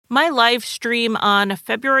My live stream on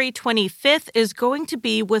February 25th is going to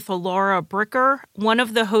be with Laura Bricker, one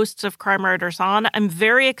of the hosts of Crime Writers On. I'm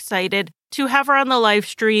very excited to have her on the live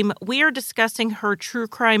stream. We are discussing her true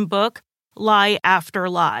crime book, Lie After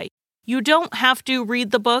Lie. You don't have to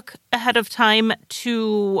read the book ahead of time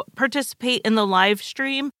to participate in the live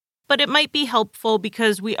stream, but it might be helpful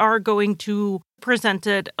because we are going to present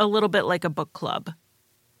it a little bit like a book club.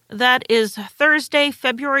 That is Thursday,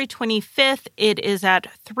 February 25th. It is at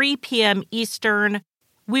 3 p.m. Eastern.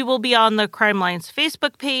 We will be on the Crime Lines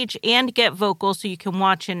Facebook page and Get Vocal so you can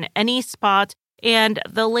watch in any spot, and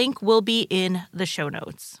the link will be in the show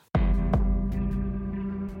notes.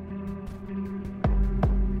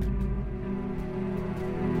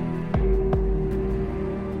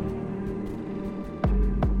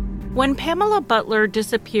 When Pamela Butler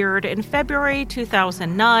disappeared in February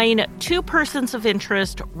 2009, two persons of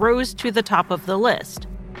interest rose to the top of the list.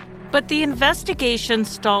 But the investigation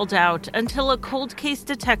stalled out until a cold case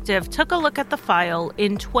detective took a look at the file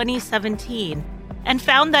in 2017 and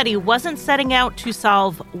found that he wasn't setting out to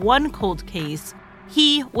solve one cold case,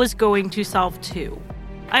 he was going to solve two.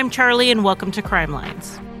 I'm Charlie, and welcome to Crime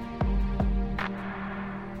Lines.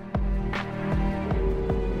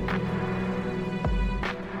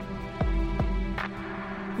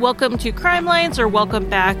 Welcome to Crime Lines, or welcome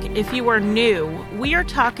back if you are new. We are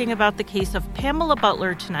talking about the case of Pamela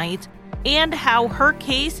Butler tonight and how her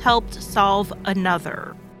case helped solve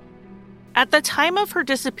another. At the time of her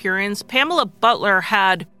disappearance, Pamela Butler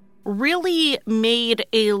had really made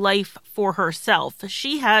a life for herself.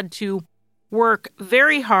 She had to work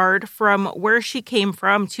very hard from where she came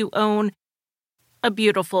from to own a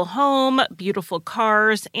beautiful home, beautiful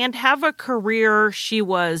cars, and have a career she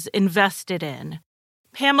was invested in.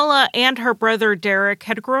 Pamela and her brother Derek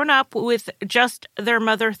had grown up with just their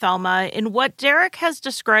mother Thelma in what Derek has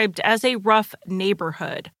described as a rough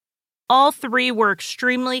neighborhood. All three were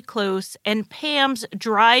extremely close, and Pam's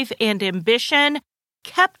drive and ambition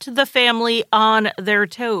kept the family on their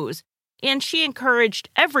toes, and she encouraged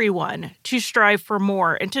everyone to strive for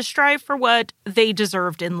more and to strive for what they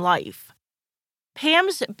deserved in life.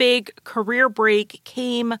 Pam's big career break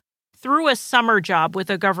came through a summer job with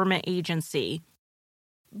a government agency.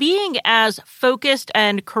 Being as focused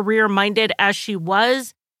and career-minded as she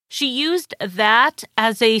was, she used that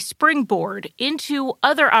as a springboard into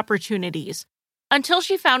other opportunities until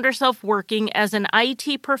she found herself working as an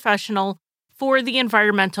IT professional for the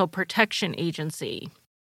Environmental Protection Agency.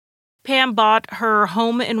 Pam bought her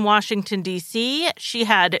home in Washington, D.C. She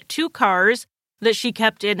had two cars that she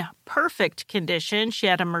kept in perfect condition. She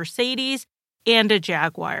had a Mercedes and a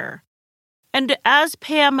Jaguar. And as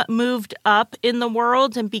Pam moved up in the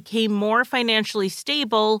world and became more financially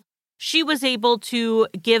stable, she was able to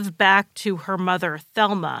give back to her mother,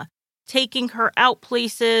 Thelma, taking her out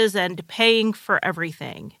places and paying for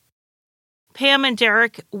everything. Pam and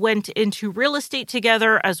Derek went into real estate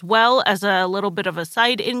together as well as a little bit of a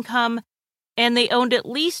side income, and they owned at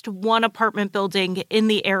least one apartment building in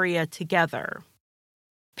the area together.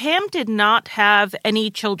 Pam did not have any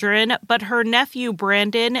children, but her nephew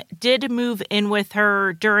Brandon did move in with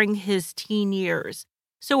her during his teen years,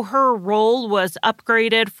 so her role was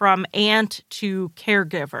upgraded from aunt to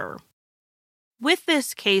caregiver. With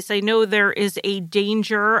this case, I know there is a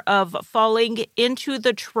danger of falling into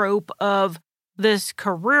the trope of this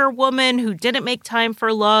career woman who didn't make time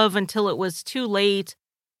for love until it was too late,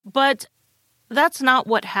 but that's not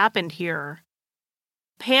what happened here.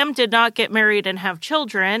 Pam did not get married and have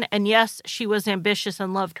children, and yes, she was ambitious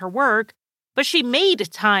and loved her work, but she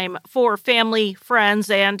made time for family, friends,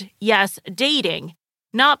 and yes, dating.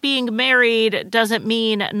 Not being married doesn't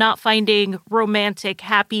mean not finding romantic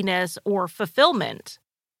happiness or fulfillment.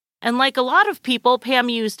 And like a lot of people, Pam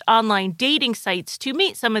used online dating sites to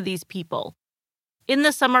meet some of these people. In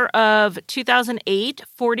the summer of 2008,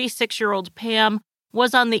 46-year-old Pam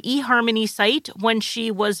was on the eHarmony site when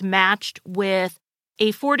she was matched with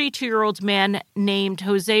a 42-year-old man named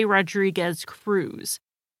Jose Rodriguez Cruz.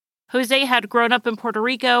 Jose had grown up in Puerto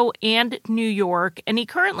Rico and New York, and he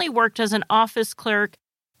currently worked as an office clerk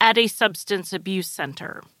at a substance abuse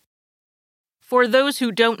center. For those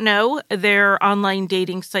who don't know their online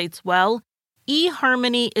dating sites well,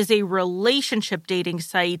 eHarmony is a relationship dating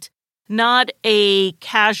site, not a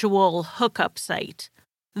casual hookup site.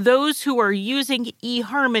 Those who are using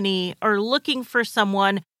eHarmony are looking for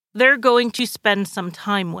someone they're going to spend some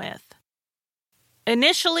time with.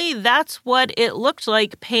 Initially, that's what it looked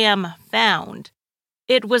like Pam found.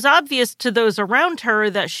 It was obvious to those around her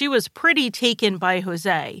that she was pretty taken by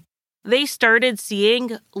Jose. They started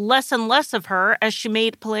seeing less and less of her as she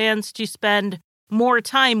made plans to spend more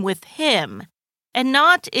time with him. And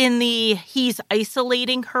not in the he's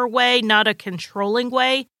isolating her way, not a controlling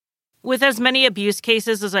way. With as many abuse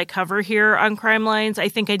cases as I cover here on Crime Lines, I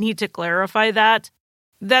think I need to clarify that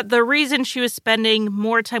the reason she was spending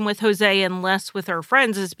more time with Jose and less with her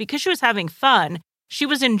friends is because she was having fun. She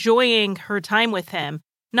was enjoying her time with him,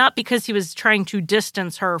 not because he was trying to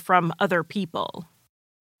distance her from other people.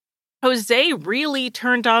 Jose really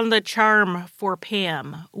turned on the charm for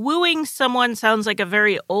Pam. Wooing someone sounds like a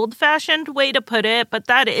very old-fashioned way to put it, but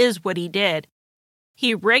that is what he did.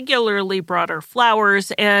 He regularly brought her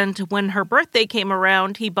flowers, and when her birthday came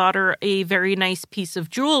around, he bought her a very nice piece of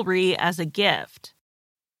jewelry as a gift.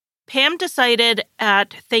 Pam decided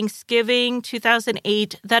at Thanksgiving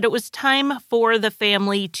 2008 that it was time for the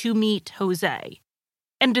family to meet Jose.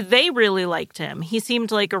 And they really liked him. He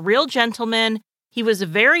seemed like a real gentleman. He was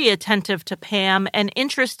very attentive to Pam and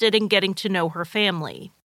interested in getting to know her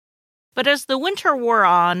family. But as the winter wore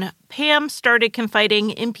on, Pam started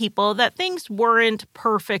confiding in people that things weren't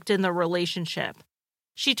perfect in the relationship.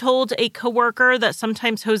 She told a coworker that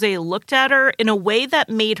sometimes Jose looked at her in a way that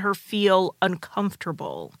made her feel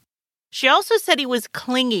uncomfortable. She also said he was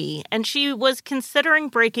clingy and she was considering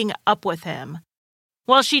breaking up with him.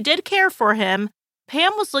 While she did care for him,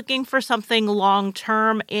 Pam was looking for something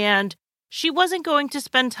long-term, and she wasn't going to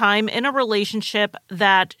spend time in a relationship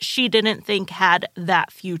that she didn't think had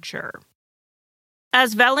that future.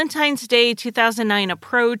 As Valentine's Day 2009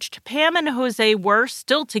 approached, Pam and Jose were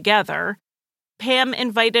still together. Pam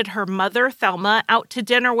invited her mother, Thelma, out to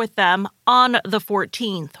dinner with them on the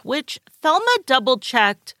 14th, which Thelma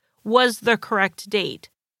double-checked was the correct date.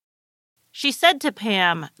 She said to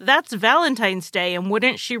Pam, "That's Valentine's Day, and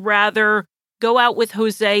wouldn't she rather go out with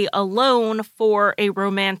Jose alone for a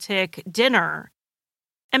romantic dinner?"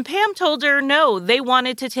 And Pam told her no, they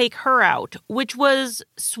wanted to take her out, which was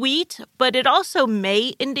sweet, but it also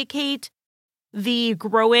may indicate the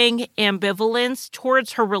growing ambivalence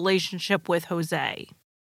towards her relationship with Jose.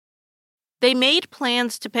 They made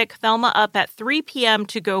plans to pick Thelma up at 3 p.m.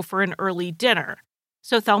 to go for an early dinner.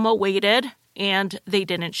 So Thelma waited, and they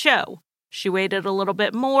didn't show. She waited a little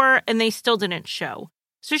bit more, and they still didn't show.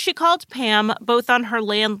 So she called Pam both on her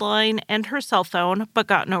landline and her cell phone, but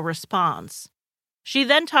got no response. She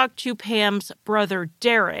then talked to Pam's brother,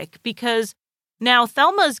 Derek, because now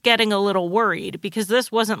Thelma's getting a little worried because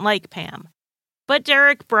this wasn't like Pam. But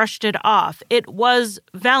Derek brushed it off. It was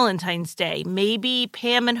Valentine's Day. Maybe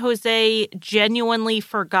Pam and Jose genuinely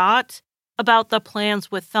forgot about the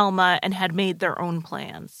plans with Thelma and had made their own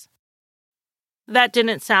plans. That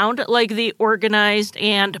didn't sound like the organized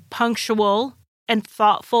and punctual and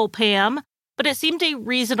thoughtful Pam, but it seemed a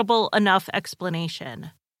reasonable enough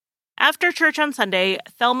explanation. After church on Sunday,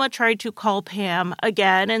 Thelma tried to call Pam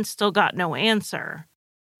again and still got no answer.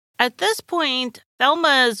 At this point,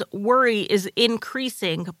 Thelma's worry is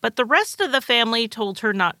increasing, but the rest of the family told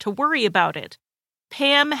her not to worry about it.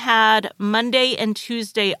 Pam had Monday and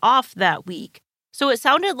Tuesday off that week, so it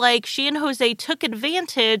sounded like she and Jose took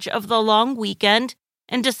advantage of the long weekend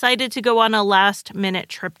and decided to go on a last-minute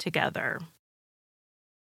trip together.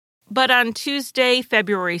 But on Tuesday,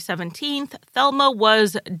 February 17th, Thelma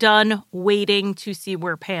was done waiting to see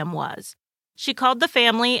where Pam was. She called the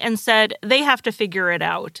family and said they have to figure it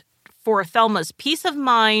out for Thelma's peace of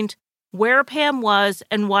mind, where Pam was,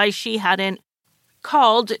 and why she hadn't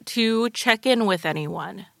called to check in with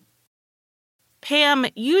anyone. Pam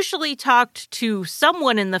usually talked to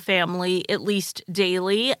someone in the family at least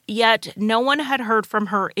daily, yet no one had heard from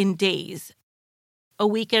her in days. A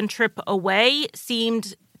weekend trip away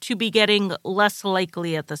seemed to be getting less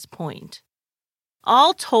likely at this point.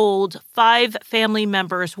 All told, 5 family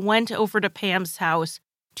members went over to Pam's house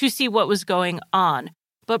to see what was going on,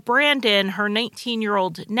 but Brandon, her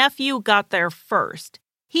 19-year-old nephew, got there first.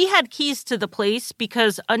 He had keys to the place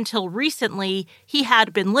because until recently, he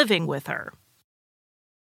had been living with her.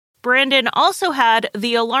 Brandon also had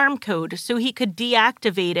the alarm code so he could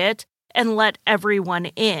deactivate it and let everyone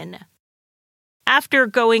in. After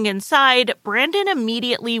going inside, Brandon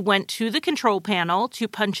immediately went to the control panel to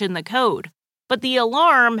punch in the code, but the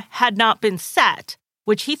alarm had not been set,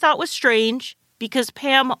 which he thought was strange because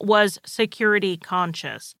Pam was security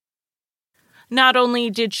conscious. Not only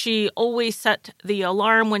did she always set the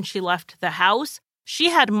alarm when she left the house, she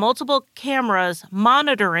had multiple cameras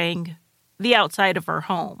monitoring the outside of her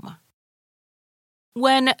home.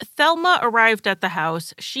 When Thelma arrived at the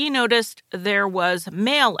house, she noticed there was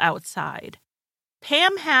mail outside.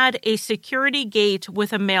 Pam had a security gate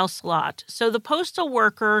with a mail slot, so the postal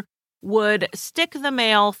worker would stick the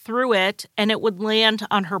mail through it and it would land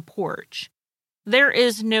on her porch. There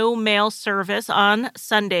is no mail service on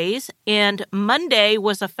Sundays, and Monday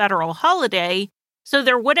was a federal holiday, so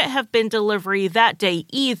there wouldn't have been delivery that day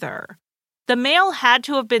either. The mail had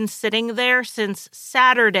to have been sitting there since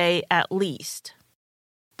Saturday at least.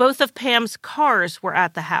 Both of Pam's cars were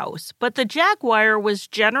at the house, but the Jaguar was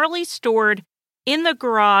generally stored in the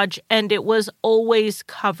garage and it was always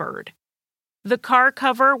covered. The car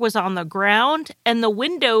cover was on the ground and the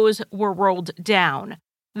windows were rolled down.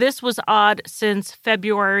 This was odd since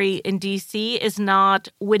February in DC is not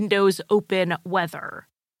windows open weather.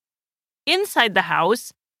 Inside the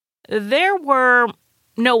house, there were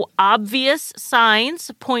no obvious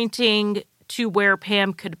signs pointing to where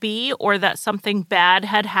Pam could be or that something bad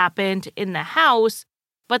had happened in the house,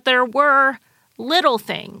 but there were little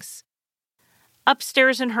things.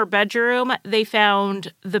 Upstairs in her bedroom, they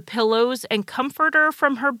found the pillows and comforter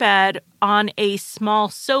from her bed on a small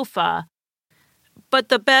sofa, but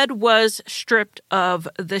the bed was stripped of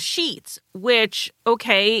the sheets, which,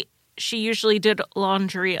 okay, she usually did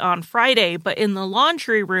laundry on Friday, but in the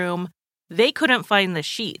laundry room, they couldn't find the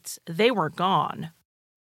sheets. They were gone.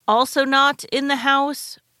 Also not in the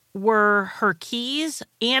house were her keys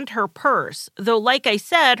and her purse, though like I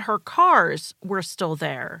said, her cars were still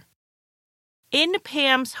there. In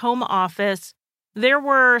Pam's home office, there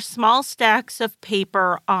were small stacks of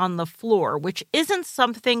paper on the floor, which isn't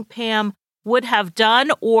something Pam would have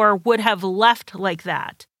done or would have left like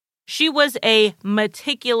that. She was a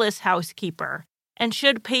meticulous housekeeper, and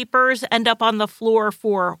should papers end up on the floor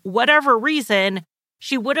for whatever reason,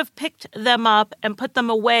 she would have picked them up and put them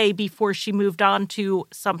away before she moved on to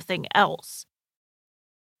something else.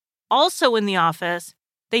 Also in the office,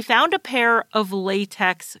 they found a pair of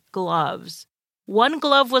latex gloves. One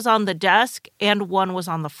glove was on the desk and one was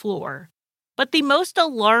on the floor. But the most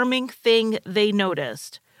alarming thing they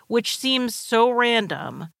noticed, which seems so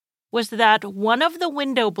random, was that one of the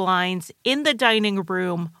window blinds in the dining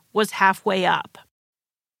room was halfway up.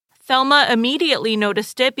 Thelma immediately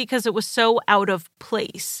noticed it because it was so out of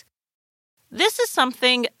place. This is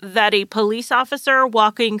something that a police officer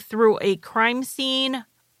walking through a crime scene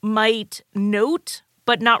might note,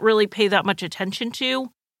 but not really pay that much attention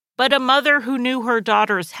to. But a mother who knew her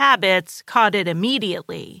daughter's habits caught it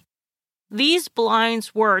immediately. These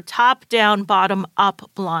blinds were top-down,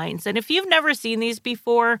 bottom-up blinds, and if you've never seen these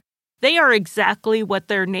before, they are exactly what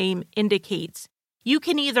their name indicates. You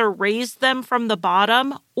can either raise them from the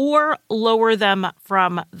bottom or lower them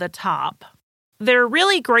from the top. They're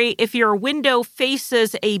really great if your window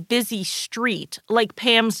faces a busy street, like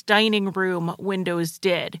Pam's dining room windows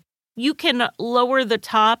did. You can lower the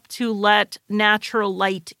top to let natural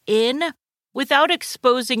light in without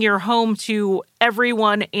exposing your home to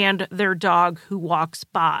everyone and their dog who walks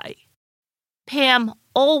by. Pam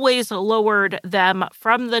always lowered them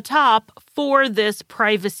from the top for this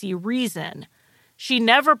privacy reason. She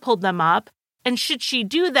never pulled them up, and should she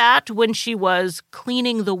do that when she was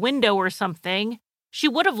cleaning the window or something, she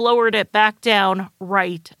would have lowered it back down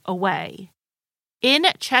right away. In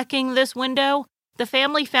checking this window, the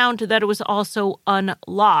family found that it was also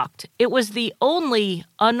unlocked. It was the only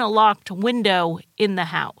unlocked window in the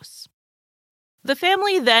house. The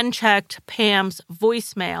family then checked Pam's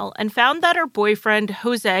voicemail and found that her boyfriend,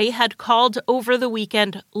 Jose, had called over the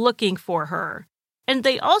weekend looking for her. And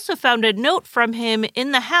they also found a note from him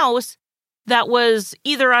in the house that was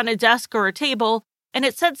either on a desk or a table, and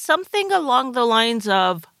it said something along the lines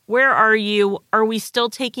of, "Where are you? Are we still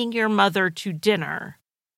taking your mother to dinner?"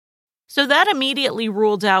 So that immediately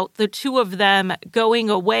ruled out the two of them going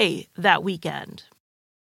away that weekend.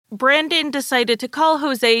 Brandon decided to call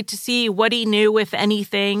Jose to see what he knew, if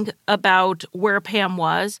anything, about where Pam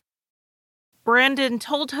was. Brandon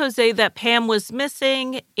told Jose that Pam was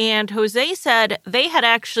missing, and Jose said they had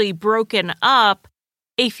actually broken up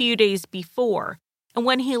a few days before. And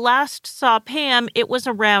when he last saw Pam, it was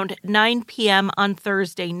around 9 p.m. on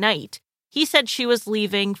Thursday night. He said she was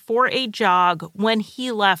leaving for a jog when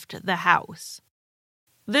he left the house.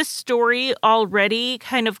 This story already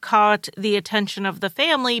kind of caught the attention of the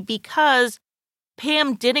family because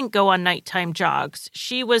Pam didn't go on nighttime jogs.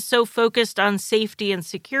 She was so focused on safety and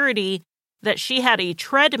security that she had a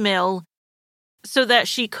treadmill so that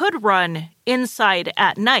she could run inside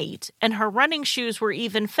at night, and her running shoes were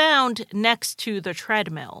even found next to the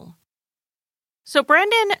treadmill. So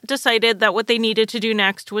Brandon decided that what they needed to do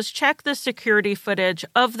next was check the security footage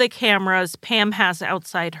of the cameras Pam has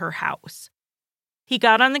outside her house. He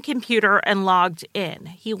got on the computer and logged in.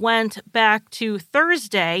 He went back to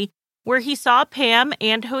Thursday, where he saw Pam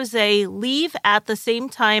and Jose leave at the same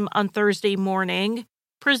time on Thursday morning,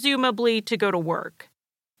 presumably to go to work.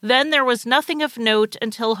 Then there was nothing of note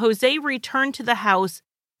until Jose returned to the house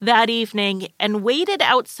that evening and waited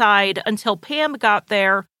outside until Pam got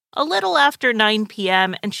there a little after 9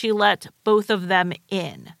 p.m., and she let both of them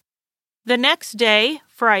in. The next day,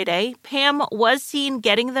 Friday, Pam was seen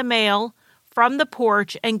getting the mail from the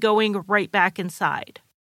porch and going right back inside.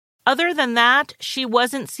 Other than that, she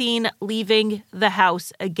wasn't seen leaving the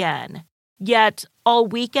house again. Yet, all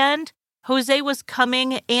weekend, Jose was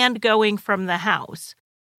coming and going from the house.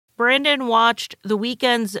 Brandon watched the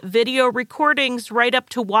weekend's video recordings right up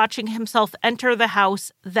to watching himself enter the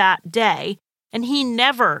house that day, and he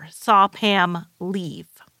never saw Pam leave.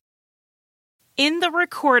 In the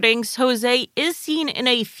recordings, Jose is seen in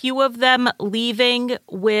a few of them leaving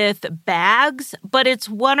with bags, but it's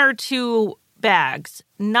 1 or 2 bags.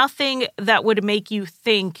 Nothing that would make you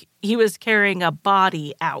think he was carrying a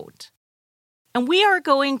body out. And we are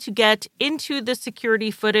going to get into the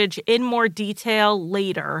security footage in more detail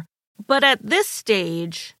later. But at this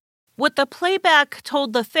stage, what the playback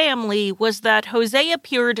told the family was that Jose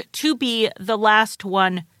appeared to be the last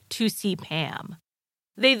one to see Pam.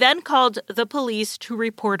 They then called the police to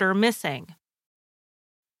report her missing.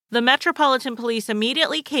 The Metropolitan Police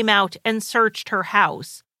immediately came out and searched her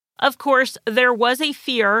house. Of course, there was a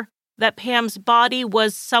fear that Pam's body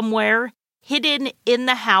was somewhere hidden in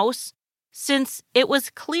the house, since it was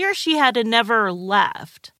clear she had never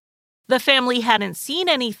left. The family hadn't seen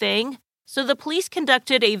anything, so the police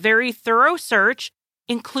conducted a very thorough search,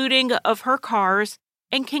 including of her cars,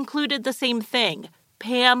 and concluded the same thing.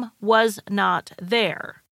 Pam was not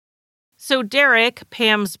there. So Derek,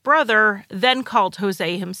 Pam's brother, then called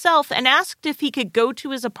Jose himself and asked if he could go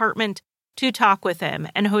to his apartment to talk with him,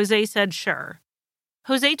 and Jose said sure.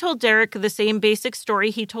 Jose told Derek the same basic story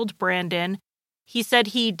he told Brandon. He said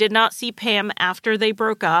he did not see Pam after they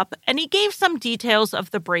broke up, and he gave some details of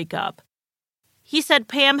the breakup. He said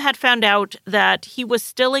Pam had found out that he was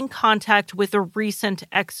still in contact with a recent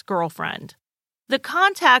ex-girlfriend. The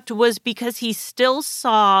contact was because he still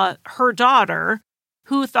saw her daughter,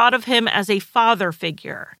 who thought of him as a father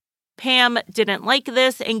figure. Pam didn't like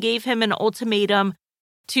this and gave him an ultimatum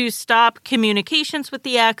to stop communications with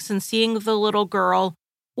the ex and seeing the little girl,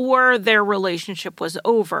 or their relationship was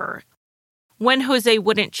over. When Jose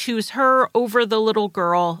wouldn't choose her over the little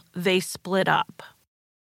girl, they split up.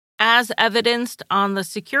 As evidenced on the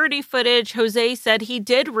security footage, Jose said he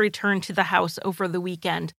did return to the house over the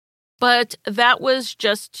weekend, but that was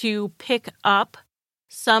just to pick up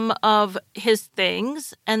some of his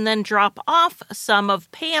things and then drop off some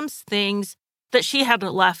of Pam's things that she had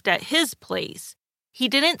left at his place. He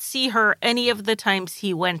didn't see her any of the times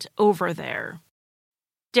he went over there.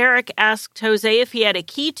 Derek asked Jose if he had a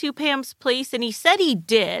key to Pam's place, and he said he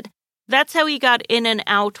did. That's how he got in and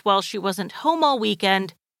out while she wasn't home all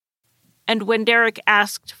weekend. And when Derek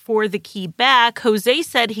asked for the key back, Jose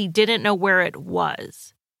said he didn't know where it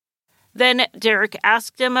was. Then Derek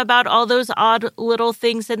asked him about all those odd little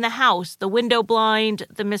things in the house, the window blind,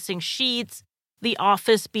 the missing sheets, the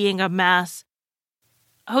office being a mess.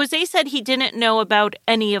 Jose said he didn't know about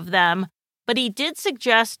any of them, but he did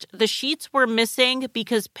suggest the sheets were missing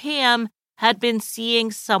because Pam had been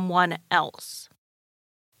seeing someone else.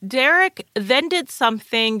 Derek then did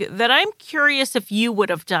something that I'm curious if you would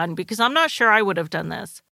have done, because I'm not sure I would have done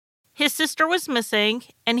this. His sister was missing,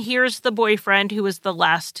 and here's the boyfriend who was the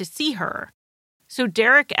last to see her. So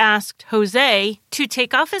Derek asked Jose to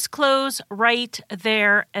take off his clothes right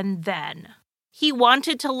there and then. He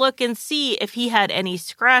wanted to look and see if he had any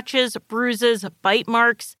scratches, bruises, bite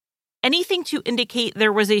marks, anything to indicate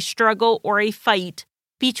there was a struggle or a fight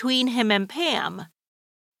between him and Pam.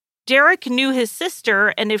 Derek knew his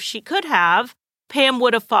sister, and if she could have, Pam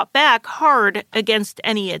would have fought back hard against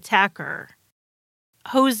any attacker.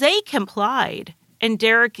 Jose complied, and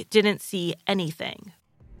Derek didn't see anything.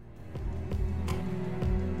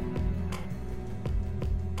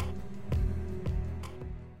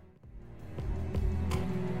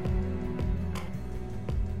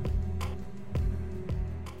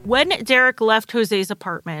 When Derek left Jose's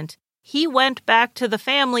apartment, he went back to the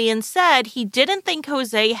family and said he didn't think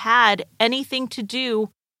Jose had anything to do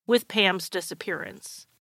with Pam's disappearance.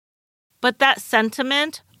 But that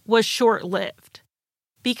sentiment was short-lived,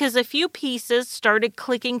 because a few pieces started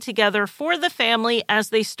clicking together for the family as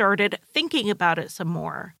they started thinking about it some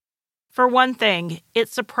more. For one thing, it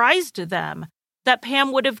surprised them that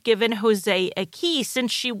Pam would have given Jose a key,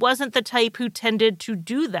 since she wasn't the type who tended to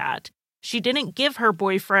do that. She didn't give her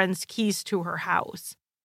boyfriends keys to her house.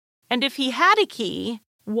 And if he had a key,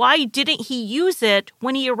 why didn't he use it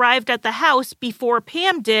when he arrived at the house before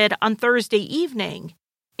Pam did on Thursday evening?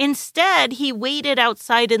 Instead, he waited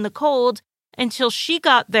outside in the cold until she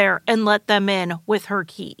got there and let them in with her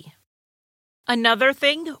key. Another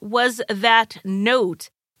thing was that note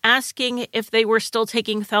asking if they were still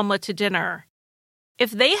taking Thelma to dinner.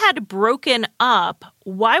 If they had broken up,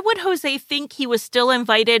 why would Jose think he was still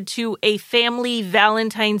invited to a family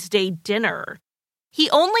Valentine's Day dinner? He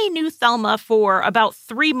only knew Thelma for about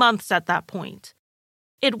 3 months at that point.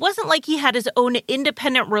 It wasn't like he had his own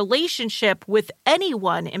independent relationship with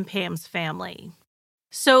anyone in Pam's family.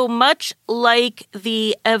 So much like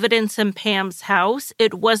the evidence in Pam's house,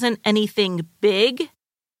 it wasn't anything big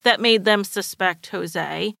that made them suspect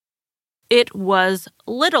Jose. It was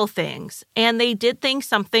little things, and they did think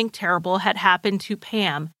something terrible had happened to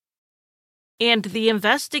Pam. And the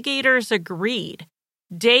investigators agreed.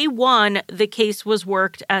 Day 1, the case was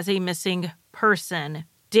worked as a missing person.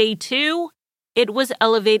 Day 2, it was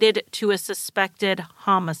elevated to a suspected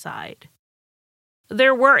homicide.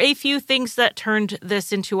 There were a few things that turned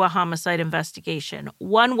this into a homicide investigation.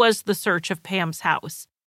 One was the search of Pam's house.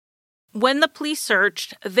 When the police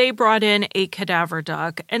searched, they brought in a cadaver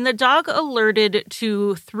dog, and the dog alerted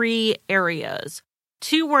to 3 areas.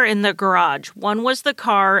 2 were in the garage. One was the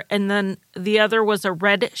car, and then the other was a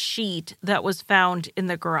red sheet that was found in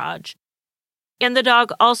the garage. And the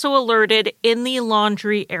dog also alerted in the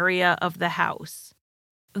laundry area of the house.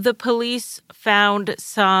 The police found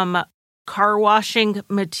some car washing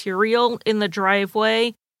material in the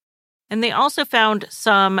driveway, and they also found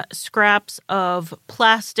some scraps of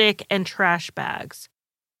plastic and trash bags.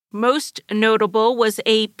 Most notable was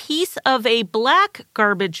a piece of a black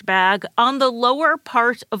garbage bag on the lower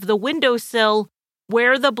part of the windowsill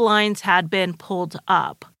where the blinds had been pulled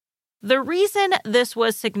up. The reason this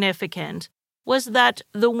was significant was that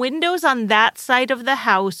the windows on that side of the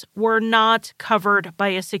house were not covered by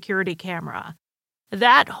a security camera.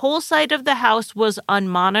 That whole side of the house was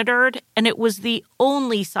unmonitored, and it was the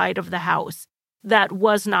only side of the house that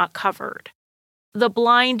was not covered. The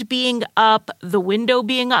blind being up, the window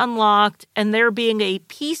being unlocked, and there being a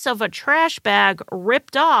piece of a trash bag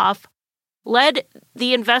ripped off led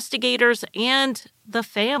the investigators and the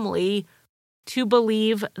family to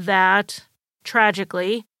believe that,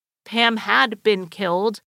 tragically, Pam had been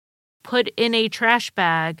killed, put in a trash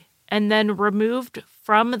bag, and then removed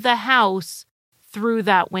from the house through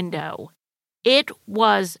that window. It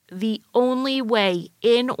was the only way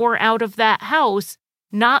in or out of that house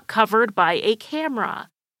not covered by a camera.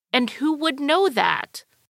 And who would know that?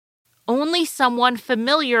 Only someone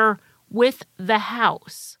familiar with the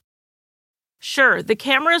house. Sure, the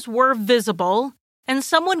cameras were visible, and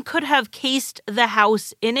someone could have cased the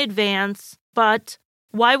house in advance, but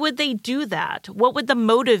why would they do that? What would the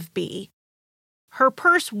motive be? Her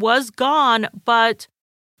purse was gone, but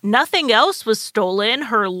nothing else was stolen.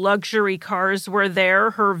 Her luxury cars were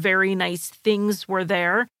there. Her very nice things were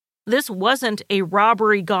there. This wasn't a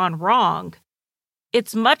robbery gone wrong.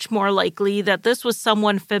 It's much more likely that this was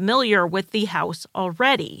someone familiar with the house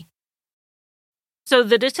already. So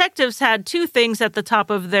the detectives had 2 things at the top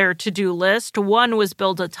of their to-do list. One was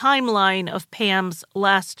build a timeline of Pam's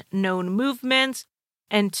last known movements,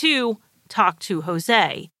 and 2, talk to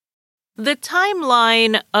Jose. The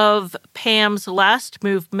timeline of Pam's last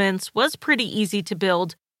movements was pretty easy to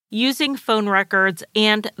build using phone records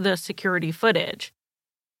and the security footage.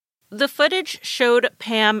 The footage showed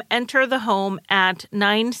Pam enter the home at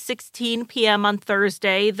 9:16 p.m. on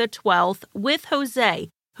Thursday, the 12th, with Jose,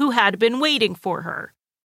 who had been waiting for her.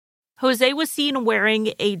 Jose was seen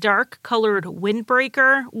wearing a dark-colored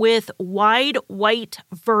windbreaker with wide white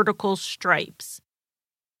vertical stripes.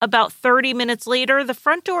 About 30 minutes later, the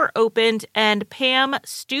front door opened and Pam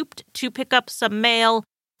stooped to pick up some mail,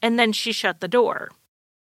 and then she shut the door.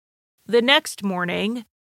 The next morning,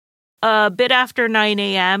 a bit after 9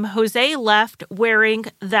 a.m., Jose left wearing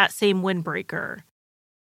that same windbreaker.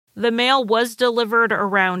 The mail was delivered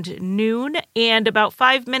around noon, and about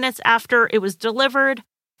 5 minutes after it was delivered,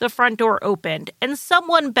 the front door opened, and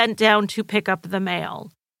someone bent down to pick up the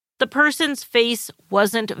mail. The person's face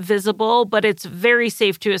wasn't visible, but it's very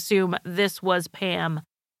safe to assume this was Pam.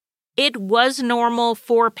 It was normal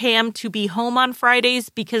for Pam to be home on Fridays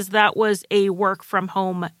because that was a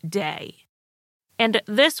work-from-home day. And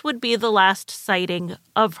this would be the last sighting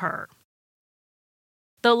of her.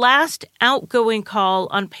 The last outgoing call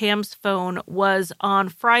on Pam's phone was on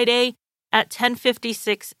Friday at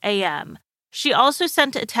 10:56 a.m. She also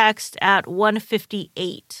sent a text at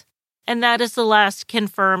 1:58. And that is the last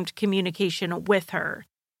confirmed communication with her.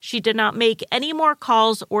 She did not make any more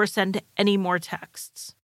calls or send any more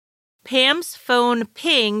texts. Pam's phone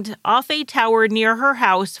pinged off a tower near her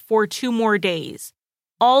house for 2 more days,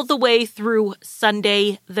 all the way through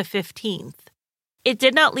Sunday the 15th. It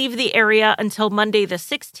did not leave the area until Monday the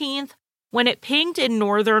 16th, when it pinged in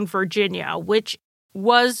Northern Virginia, which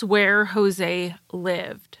was where Jose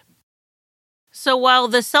lived. So while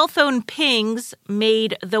the cell phone pings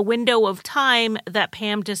made the window of time that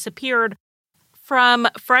Pam disappeared from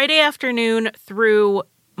Friday afternoon through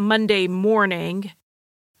Monday morning,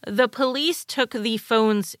 the police took the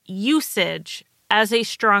phone's usage as a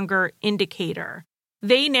stronger indicator.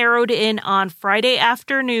 They narrowed in on Friday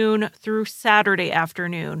afternoon through Saturday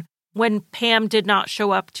afternoon, when Pam did not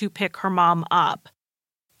show up to pick her mom up.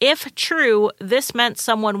 If true, this meant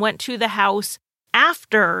someone went to the house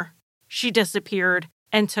after she disappeared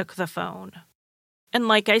and took the phone. And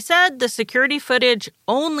like I said, the security footage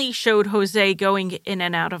only showed Jose going in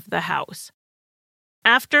and out of the house.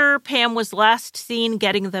 After Pam was last seen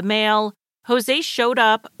getting the mail, Jose showed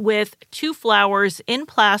up with 2 flowers in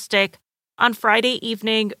plastic on Friday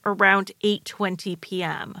evening around 8:20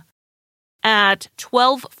 p.m. At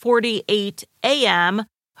 12:48 a.m.,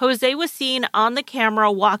 Jose was seen on the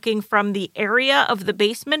camera walking from the area of the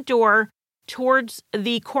basement door towards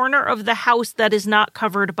the corner of the house that is not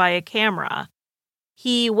covered by a camera.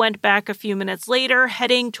 He went back a few minutes later,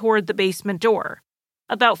 heading toward the basement door.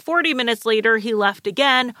 About 40 minutes later, he left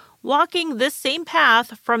again, walking this same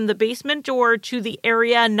path from the basement door to the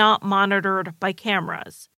area not monitored by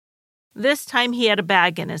cameras. This time he had a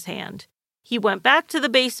bag in his hand. He went back to the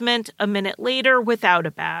basement a minute later without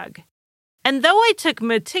a bag. And though I took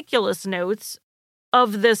meticulous notes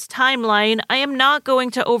of this timeline, I am not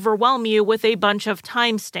going to overwhelm you with a bunch of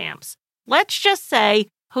timestamps. Let's just say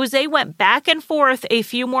Jose went back and forth a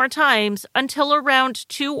few more times until around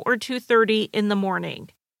 2 or 2:30 in the morning.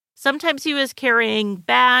 Sometimes he was carrying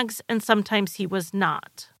bags and sometimes he was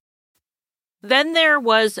not. Then there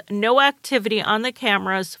was no activity on the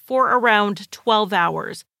cameras for around 12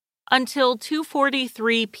 hours until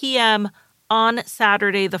 2:43 p.m. on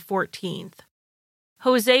Saturday the 14th.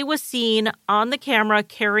 Jose was seen on the camera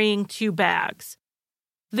carrying 2 bags.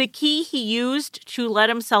 The key he used to let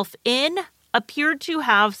himself in appeared to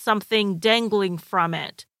have something dangling from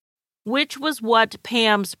it, which was what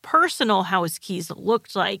Pam's personal house keys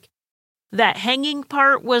looked like. That hanging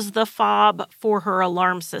part was the fob for her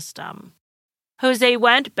alarm system. Jose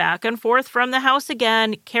went back and forth from the house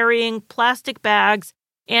again, carrying plastic bags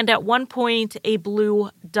and at one point a blue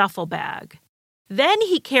duffel bag. Then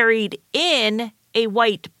he carried in a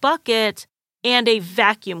white bucket and a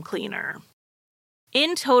vacuum cleaner.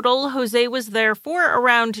 In total, Jose was there for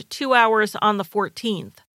around 2 hours on the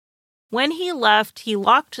 14th. When he left, he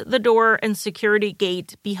locked the door and security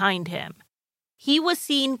gate behind him. He was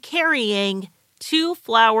seen carrying 2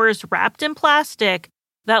 flowers wrapped in plastic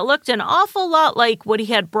that looked an awful lot like what he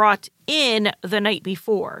had brought in the night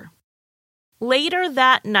before. Later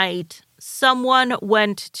that night, someone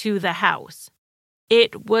went to the house.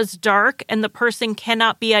 It was dark and the person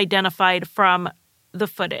cannot be identified from the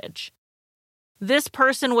footage. This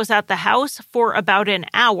person was at the house for about an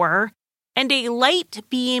hour, and a light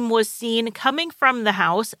beam was seen coming from the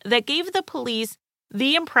house that gave the police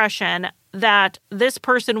the impression that this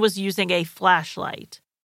person was using a flashlight.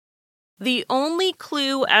 The only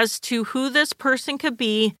clue as to who this person could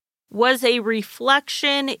be was a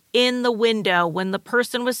reflection in the window when the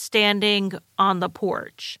person was standing on the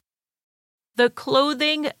porch. The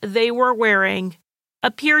clothing they were wearing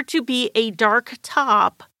appeared to be a dark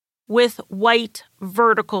top with white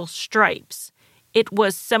vertical stripes. It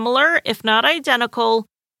was similar, if not identical,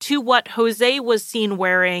 to what Jose was seen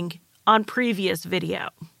wearing on previous video.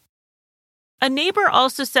 A neighbor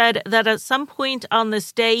also said that at some point on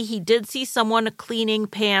this day, he did see someone cleaning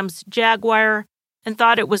Pam's Jaguar and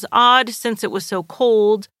thought it was odd since it was so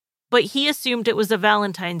cold, but he assumed it was a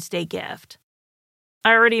Valentine's Day gift.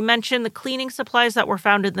 I already mentioned the cleaning supplies that were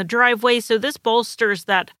found in the driveway, so this bolsters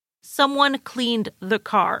that someone cleaned the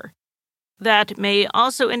car. That may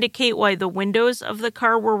also indicate why the windows of the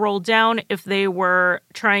car were rolled down if they were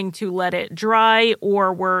trying to let it dry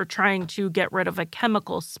or were trying to get rid of a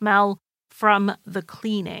chemical smell from the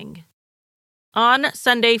cleaning. On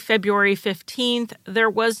Sunday, February 15th, there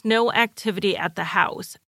was no activity at the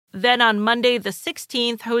house. Then on Monday the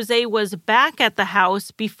 16th, Jose was back at the house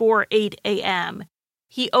before 8 a.m.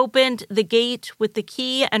 He opened the gate with the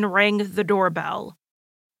key and rang the doorbell.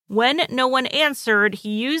 When no one answered, he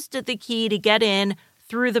used the key to get in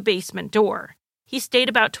through the basement door. He stayed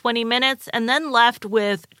about 20 minutes and then left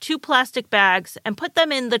with 2 plastic bags and put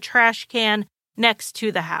them in the trash can next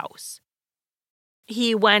to the house.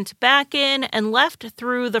 He went back in and left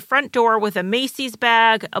through the front door with a Macy's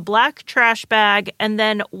bag, a black trash bag, and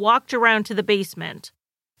then walked around to the basement.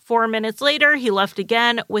 4 minutes later, he left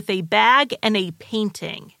again with a bag and a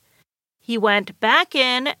painting. He went back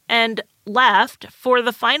in and left for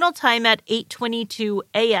the final time at 8:22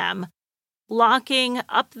 a.m., locking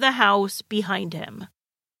up the house behind him.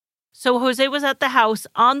 So Jose was at the house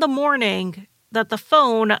on the morning that the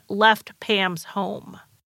phone left Pam's home.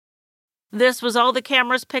 This was all the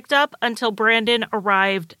cameras picked up until Brandon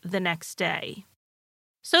arrived the next day.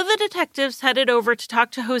 So the detectives headed over to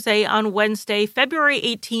talk to Jose on Wednesday, February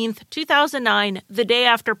 18th, 2009, the day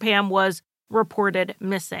after Pam was reported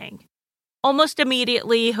missing. Almost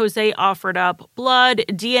immediately, Jose offered up blood,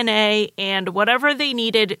 DNA, and whatever they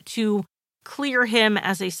needed to clear him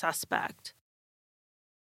as a suspect.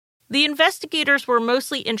 The investigators were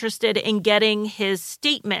mostly interested in getting his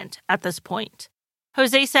statement at this point.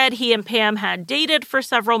 Jose said he and Pam had dated for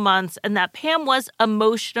several months and that Pam was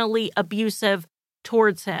emotionally abusive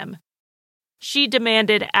towards him. She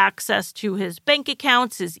demanded access to his bank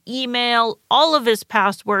accounts, his email, all of his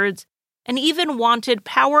passwords, and even wanted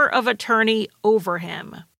power of attorney over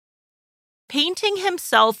him. Painting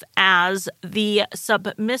himself as the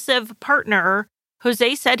submissive partner,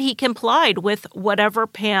 Jose said he complied with whatever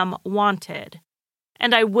Pam wanted.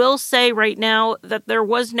 And I will say right now that there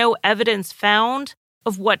was no evidence found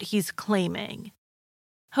of what he's claiming.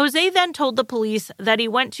 Jose then told the police that he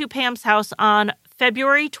went to Pam's house on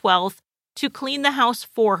February 12th to clean the house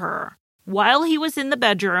for her. While he was in the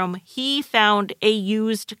bedroom, he found a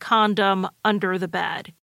used condom under the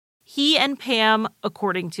bed. He and Pam,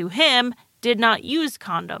 according to him, did not use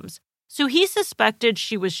condoms, so he suspected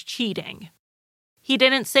she was cheating. He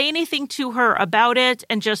didn't say anything to her about it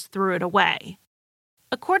and just threw it away.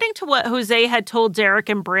 According to what Jose had told Derek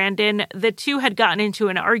and Brandon, the two had gotten into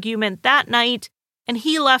an argument that night, and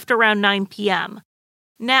he left around 9 p.m.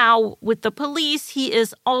 Now, with the police, he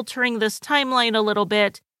is altering this timeline a little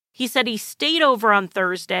bit. He said he stayed over on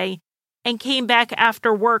Thursday and came back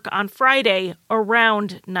after work on Friday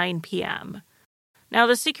around 9 p.m. Now,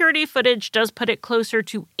 the security footage does put it closer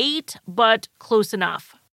to 8, but close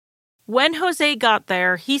enough. When Jose got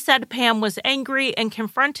there, he said Pam was angry and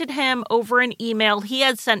confronted him over an email he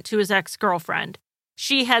had sent to his ex-girlfriend.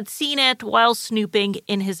 She had seen it while snooping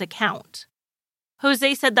in his account.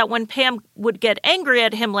 Jose said that when Pam would get angry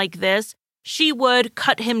at him like this, she would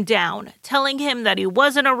cut him down, telling him that he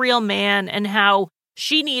wasn't a real man and how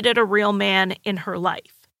she needed a real man in her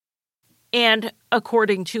life. And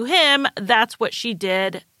according to him, that's what she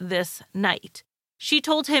did this night. She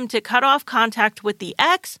told him to cut off contact with the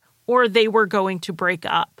ex or they were going to break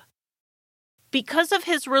up. Because of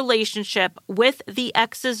his relationship with the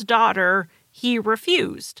ex's daughter, he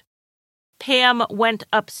refused. Pam went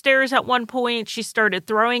upstairs at one point. She started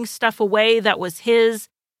throwing stuff away that was his.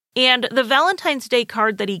 And the Valentine's Day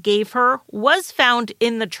card that he gave her was found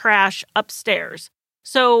in the trash upstairs.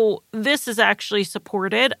 So this is actually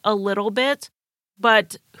supported a little bit,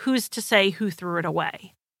 but who's to say who threw it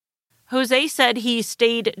away? Jose said he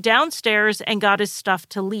stayed downstairs and got his stuff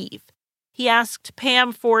to leave. He asked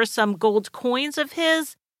Pam for some gold coins of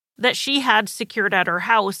his that she had secured at her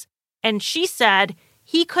house, and she said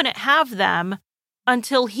he couldn't have them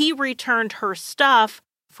until he returned her stuff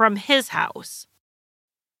from his house.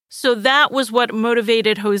 So that was what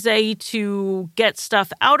motivated Jose to get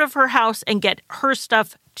stuff out of her house and get her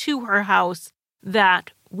stuff to her house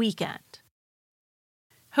that weekend.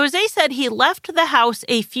 Jose said he left the house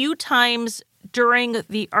a few times during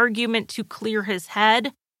the argument to clear his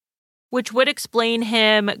head, which would explain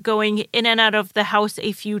him going in and out of the house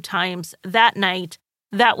a few times that night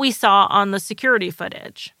that we saw on the security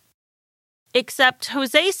footage. Except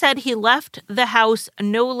Jose said he left the house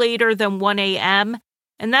no later than 1 a.m.,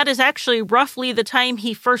 and that is actually roughly the time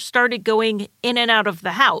he first started going in and out of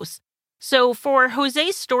the house. So for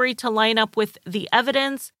Jose's story to line up with the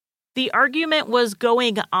evidence, the argument was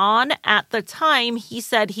going on at the time he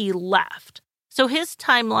said he left. So his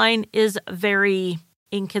timeline is very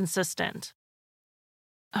inconsistent.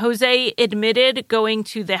 Jose admitted going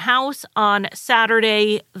to the house on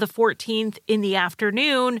Saturday, the 14th in the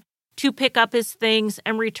afternoon to pick up his things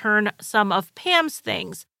and return some of Pam's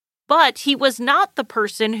things. But he was not the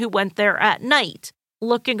person who went there at night,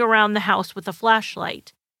 looking around the house with a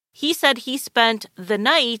flashlight. He said he spent the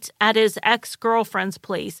night at his ex-girlfriend's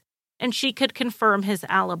place, and she could confirm his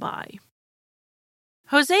alibi.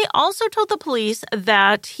 Jose also told the police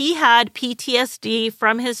that he had PTSD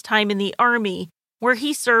from his time in the Army, where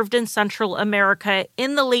he served in Central America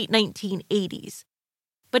in the late 1980s.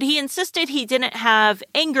 But he insisted he didn't have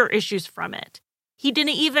anger issues from it. He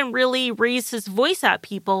didn't even really raise his voice at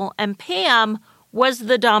people, and Pam was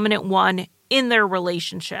the dominant one in their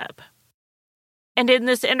relationship. And in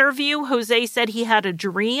this interview, Jose said he had a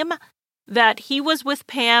dream that he was with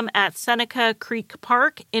Pam at Seneca Creek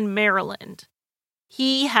Park in Maryland.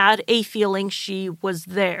 He had a feeling she was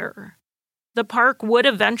there. The park would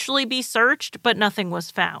eventually be searched, but nothing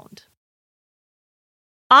was found.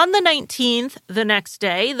 On the 19th, the next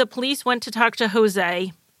day, the police went to talk to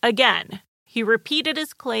Jose again. He repeated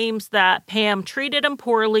his claims that Pam treated him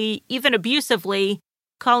poorly, even abusively,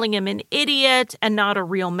 calling him an idiot and not a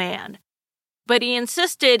real man. But he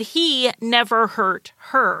insisted he never hurt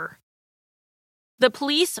her. The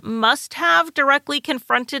police must have directly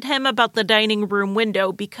confronted him about the dining room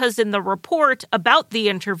window because in the report about the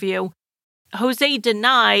interview, Jose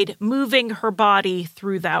denied moving her body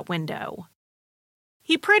through that window.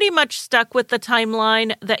 He pretty much stuck with the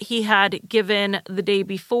timeline that he had given the day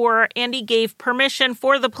before, and he gave permission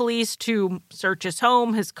for the police to search his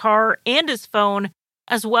home, his car, and his phone,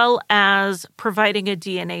 as well as providing a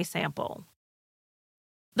DNA sample.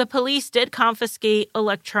 The police did confiscate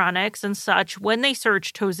electronics and such when they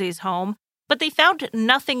searched Jose's home, but they found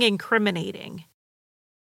nothing incriminating.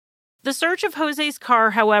 The search of Jose's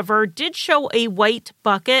car, however, did show a white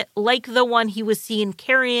bucket like the one he was seen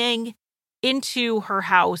carrying into her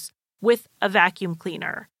house with a vacuum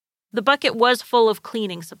cleaner. The bucket was full of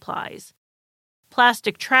cleaning supplies.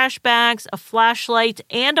 Plastic trash bags, a flashlight,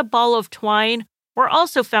 and a ball of twine were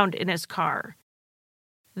also found in his car.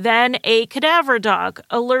 Then a cadaver dog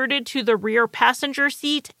alerted to the rear passenger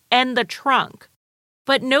seat and the trunk,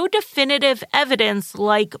 but no definitive evidence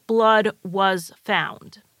like blood was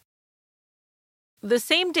found. The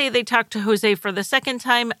same day they talked to Jose for the second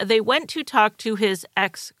time, they went to talk to his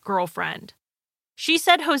ex-girlfriend. She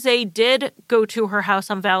said Jose did go to her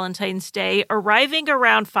house on Valentine's Day, arriving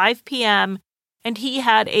around 5 p.m., and he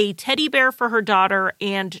had a teddy bear for her daughter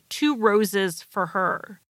and 2 roses for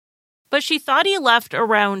her. But she thought he left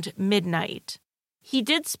around midnight. He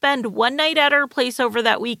did spend one night at her place over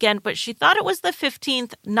that weekend, but she thought it was the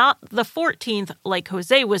 15th, not the 14th, like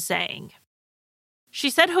Jose was saying. She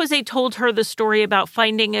said Jose told her the story about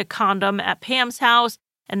finding a condom at Pam's house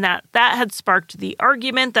and that had sparked the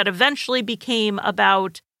argument that eventually became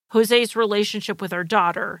about Jose's relationship with her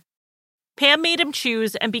daughter. Pam made him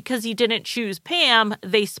choose, and because he didn't choose Pam,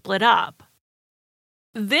 they split up.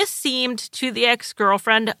 This seemed to the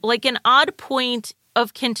ex-girlfriend like an odd point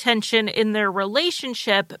of contention in their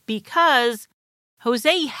relationship because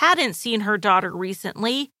Jose hadn't seen her daughter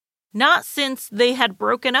recently, not since they had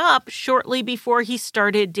broken up shortly before he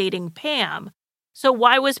started dating Pam. So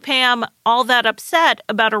why was Pam all that upset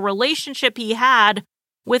about a relationship he had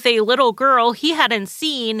with a little girl he hadn't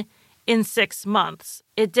seen in 6 months?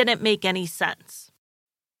 It didn't make any sense.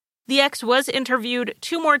 The ex was interviewed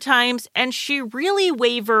 2 more times, and she really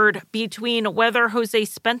wavered between whether Jose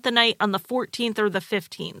spent the night on the 14th or the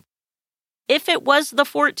 15th. If it was the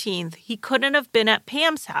 14th, he couldn't have been at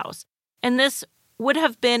Pam's house, and this would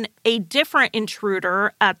have been a different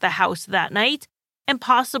intruder at the house that night, and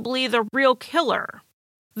possibly the real killer.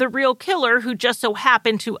 The real killer who just so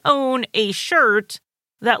happened to own a shirt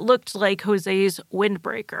that looked like Jose's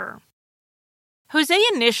windbreaker. Jose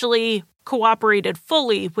initially cooperated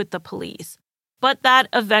fully with the police, but that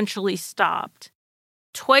eventually stopped.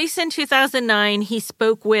 Twice in 2009, he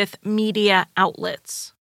spoke with media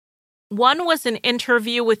outlets. One was an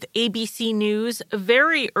interview with ABC News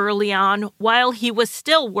very early on while he was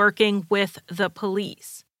still working with the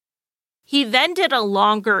police. He then did a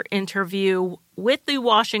longer interview with the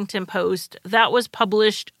Washington Post that was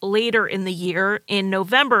published later in the year in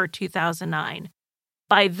November 2009.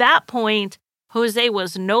 By that point, Jose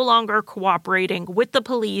was no longer cooperating with the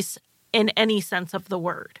police in any sense of the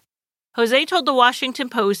word. Jose told the Washington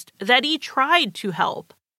Post that he tried to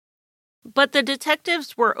help, but the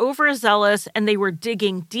detectives were overzealous and they were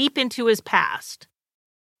digging deep into his past.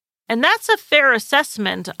 And that's a fair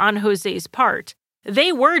assessment on Jose's part.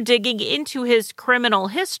 They were digging into his criminal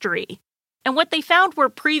history, and what they found were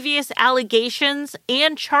previous allegations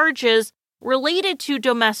and charges related to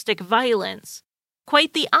domestic violence.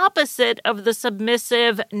 Quite the opposite of the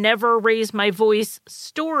submissive, never raise my voice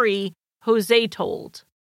story Jose told.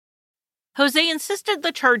 Jose insisted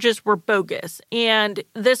the charges were bogus, and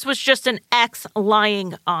this was just an ex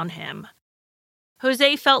lying on him.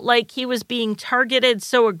 Jose felt like he was being targeted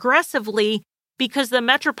so aggressively because the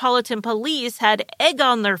Metropolitan Police had egg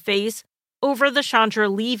on their face over the Chandra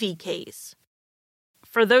Levy case.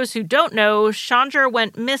 For those who don't know, Chandra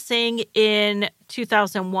went missing in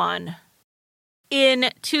 2001. In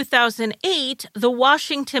 2008, the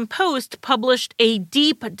Washington Post published a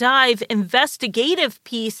deep dive investigative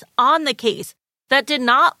piece on the case that did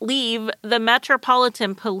not leave the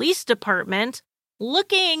Metropolitan Police Department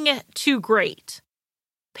looking too great.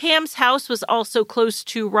 Pam's house was also close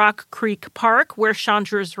to Rock Creek Park, where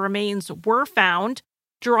Chandra's remains were found,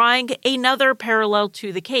 drawing another parallel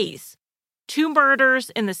to the case. 2 murders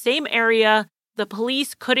in the same area the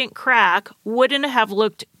police couldn't crack wouldn't have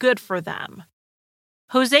looked good for them.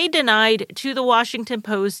 Jose denied to the Washington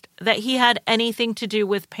Post that he had anything to do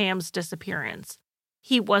with Pam's disappearance.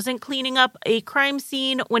 He wasn't cleaning up a crime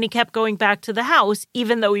scene when he kept going back to the house,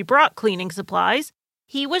 even though he brought cleaning supplies.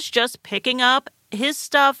 He was just picking up his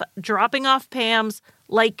stuff, dropping off Pam's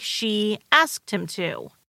like she asked him to.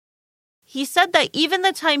 He said that even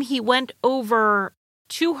the time he went over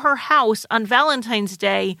to her house on Valentine's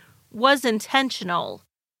Day was intentional.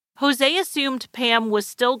 Jose assumed Pam was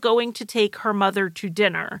still going to take her mother to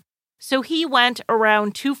dinner, so he went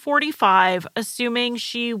around 2:45, assuming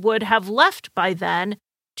she would have left by then,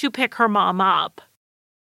 to pick her mom up.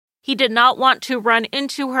 He did not want to run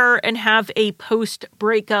into her and have a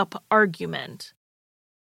post-breakup argument.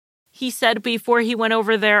 He said before he went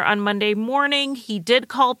over there on Monday morning, he did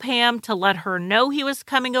call Pam to let her know he was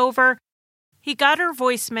coming over. He got her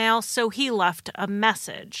voicemail, so he left a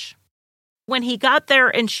message. When he got there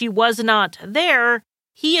and she was not there,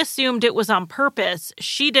 he assumed it was on purpose.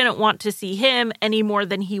 She didn't want to see him any more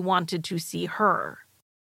than he wanted to see her.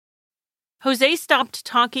 Jose stopped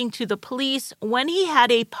talking to the police when he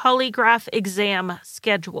had a polygraph exam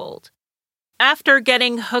scheduled. After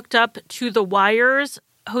getting hooked up to the wires,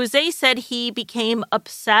 Jose said he became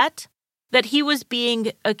upset that he was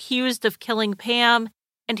being accused of killing Pam,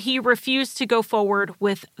 and he refused to go forward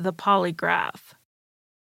with the polygraph.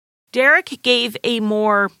 Derek gave a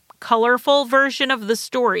more colorful version of the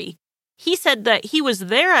story. He said that he was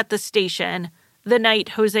there at the station the night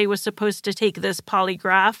Jose was supposed to take this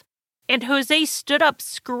polygraph, and Jose stood up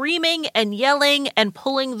screaming and yelling and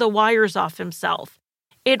pulling the wires off himself.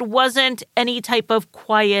 It wasn't any type of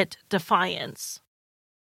quiet defiance.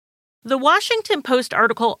 The Washington Post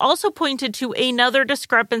article also pointed to another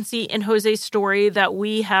discrepancy in Jose's story that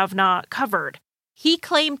we have not covered. He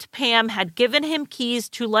claimed Pam had given him keys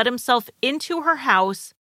to let himself into her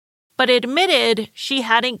house, but admitted she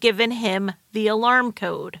hadn't given him the alarm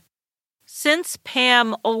code. Since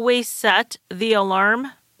Pam always set the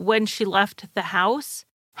alarm when she left the house,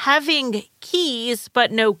 having keys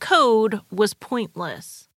but no code was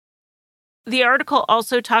pointless. The article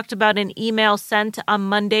also talked about an email sent on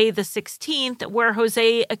Monday the 16th where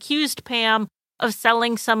Jose accused Pam of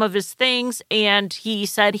selling some of his things, and he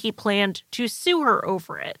said he planned to sue her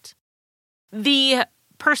over it. The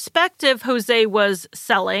perspective Jose was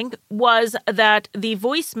selling was that the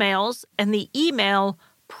voicemails and the email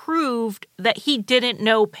proved that he didn't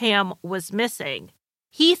know Pam was missing.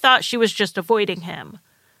 He thought she was just avoiding him.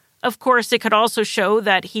 Of course, it could also show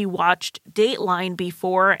that he watched Dateline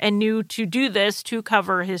before and knew to do this to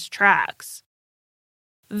cover his tracks.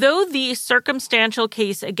 Though the circumstantial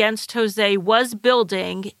case against Jose was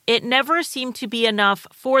building, it never seemed to be enough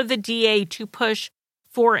for the DA to push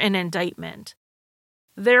for an indictment.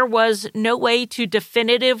 There was no way to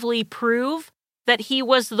definitively prove that he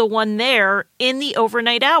was the one there in the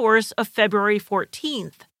overnight hours of February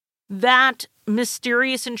 14th. That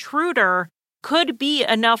mysterious intruder could be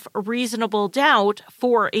enough reasonable doubt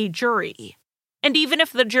for a jury. And even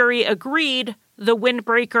if the jury agreed the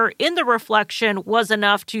windbreaker in the reflection was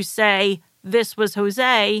enough to say this was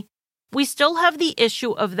Jose, we still have the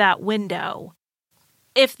issue of that window.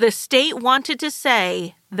 If the state wanted to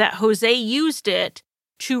say that Jose used it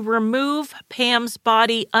to remove Pam's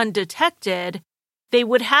body undetected, they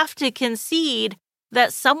would have to concede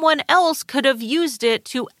that someone else could have used it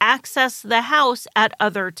to access the house at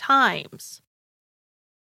other times.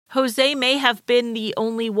 Jose may have been the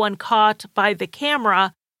only one caught by the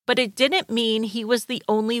camera, but it didn't mean he was the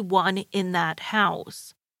only one in that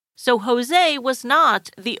house. So Jose was not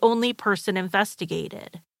the only person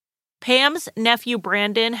investigated. Pam's nephew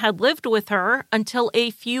Brandon had lived with her until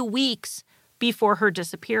a few weeks before her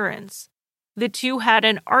disappearance. The two had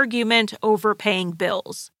an argument over paying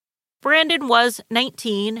bills. Brandon was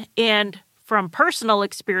 19, and from personal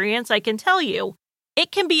experience, I can tell you, it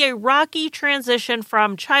can be a rocky transition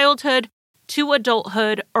from childhood to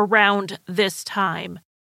adulthood around this time.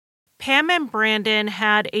 Pam and Brandon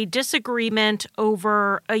had a disagreement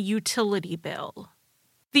over a utility bill.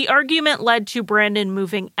 The argument led to Brandon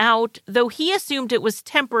moving out, though he assumed it was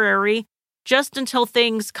temporary, just until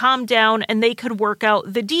things calmed down and they could work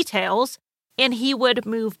out the details, and he would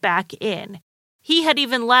move back in. He had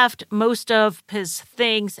even left most of his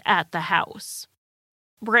things at the house.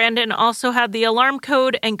 Brandon also had the alarm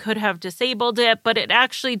code and could have disabled it, but it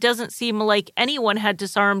actually doesn't seem like anyone had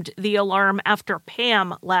disarmed the alarm after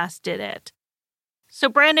Pam last did it. So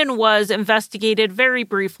Brandon was investigated very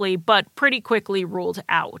briefly, but pretty quickly ruled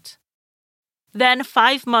out. Then,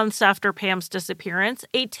 5 months after Pam's disappearance,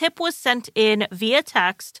 a tip was sent in via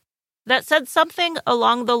text that said something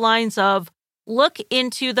along the lines of, look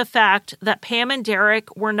into the fact that Pam and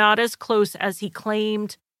Derek were not as close as he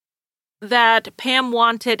claimed, that Pam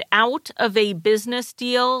wanted out of a business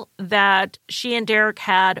deal that she and Derek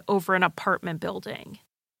had over an apartment building.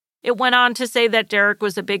 It went on to say that Derek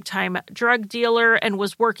was a big-time drug dealer and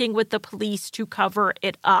was working with the police to cover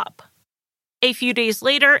it up. A few days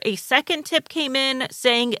later, a second tip came in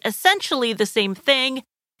saying essentially the same thing,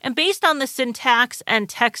 and based on the syntax and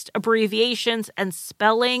text abbreviations and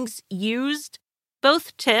spellings used,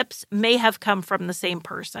 both tips may have come from the same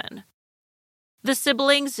person. The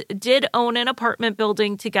siblings did own an apartment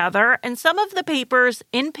building together, and some of the papers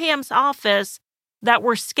in Pam's office that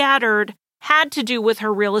were scattered had to do with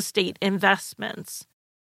her real estate investments.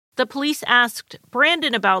 The police asked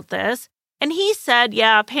Brandon about this, and he said,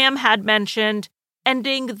 yeah, Pam had mentioned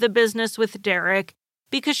ending the business with Derek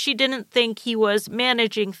because she didn't think he was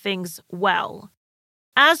managing things well.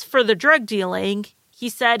 As for the drug dealing, he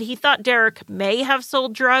said he thought Derek may have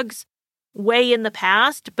sold drugs way in the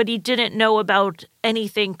past, but he didn't know about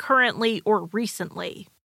anything currently or recently.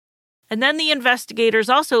 And then the investigators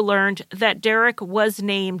also learned that Derek was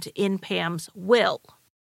named in Pam's will.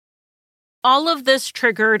 All of this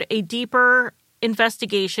triggered a deeper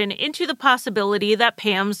investigation into the possibility that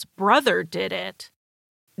Pam's brother did it.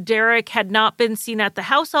 Derek had not been seen at the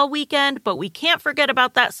house all weekend, but we can't forget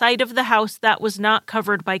about that side of the house that was not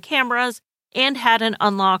covered by cameras and had an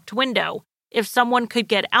unlocked window. If someone could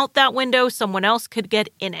get out that window, someone else could get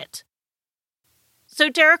in it. So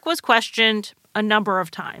Derek was questioned a number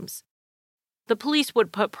of times. The police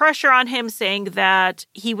would put pressure on him, saying that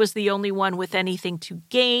he was the only one with anything to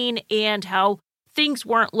gain and how things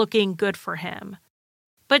weren't looking good for him.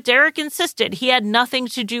 But Derek insisted he had nothing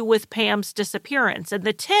to do with Pam's disappearance, and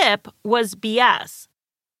the tip was BS.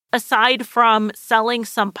 Aside from selling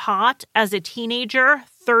some pot as a teenager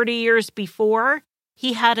 30 years before,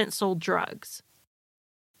 he hadn't sold drugs.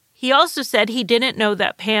 He also said he didn't know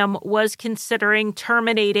that Pam was considering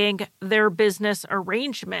terminating their business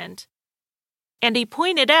arrangement. And he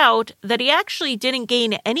pointed out that he actually didn't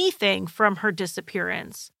gain anything from her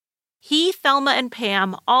disappearance. He, Thelma, and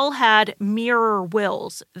Pam all had mirror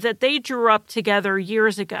wills that they drew up together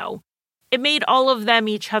years ago. It made all of them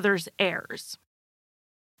each other's heirs.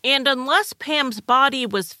 And unless Pam's body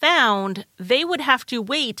was found, they would have to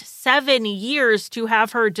wait 7 years to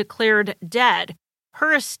have her declared dead.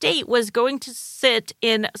 Her estate was going to sit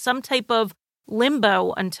in some type of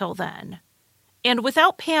limbo until then. And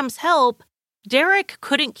without Pam's help, Derek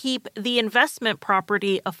couldn't keep the investment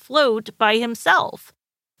property afloat by himself.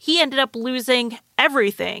 He ended up losing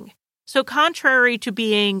everything. So contrary to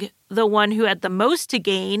being the one who had the most to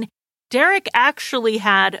gain, Derek actually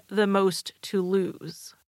had the most to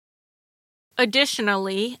lose.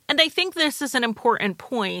 Additionally, and I think this is an important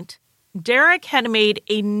point, Derek had made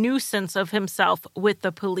a nuisance of himself with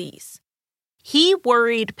the police. He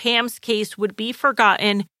worried Pam's case would be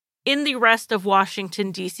forgotten in the rest of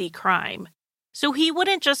Washington, D.C. crime. So he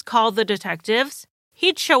wouldn't just call the detectives,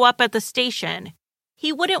 he'd show up at the station.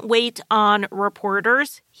 He wouldn't wait on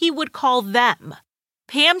reporters, he would call them.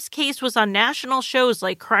 Pam's case was on national shows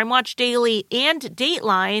like Crime Watch Daily and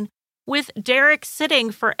Dateline, with Derek sitting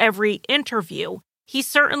for every interview. He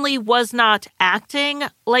certainly was not acting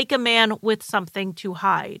like a man with something to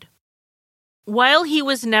hide. While he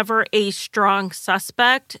was never a strong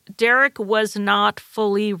suspect, Derek was not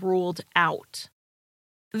fully ruled out.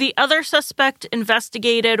 The other suspect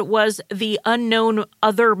investigated was the unknown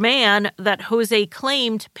other man that Jose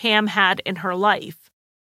claimed Pam had in her life.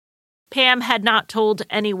 Pam had not told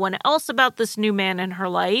anyone else about this new man in her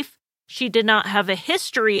life. She did not have a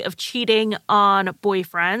history of cheating on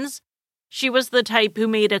boyfriends. She was the type who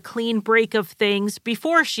made a clean break of things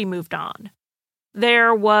before she moved on.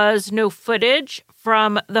 There was no footage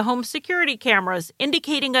from the home security cameras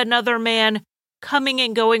indicating another man coming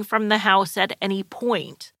and going from the house at any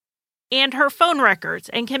point. And her phone records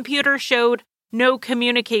and computer showed no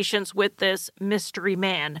communications with this mystery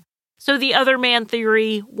man. So the other man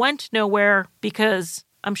theory went nowhere because,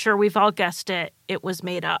 I'm sure we've all guessed it, it was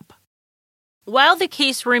made up. While the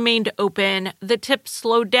case remained open, the tips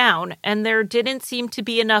slowed down, and there didn't seem to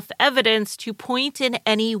be enough evidence to point in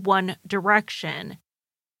any one direction.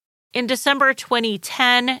 In December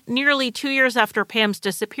 2010, nearly 2 years after Pam's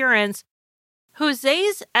disappearance,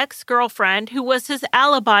 Jose's ex-girlfriend, who was his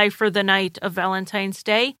alibi for the night of Valentine's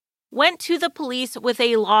Day, went to the police with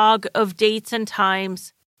a log of dates and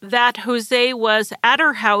times that Jose was at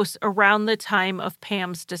her house around the time of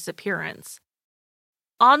Pam's disappearance.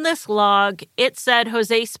 On this log, it said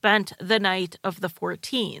Jose spent the night of the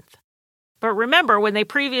 14th. But remember, when they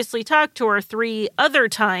previously talked to her 3 other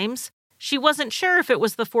times, she wasn't sure if it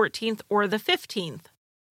was the 14th or the 15th.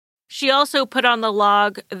 She also put on the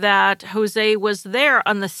log that Jose was there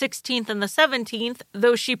on the 16th and the 17th,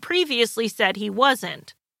 though she previously said he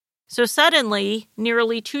wasn't. So suddenly,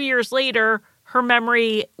 nearly 2 years later, her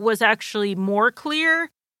memory was actually more clear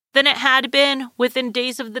than it had been within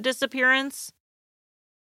days of the disappearance.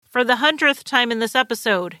 For the 100th time in this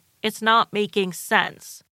episode, it's not making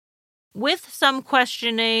sense. With some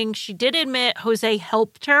questioning, she did admit Jose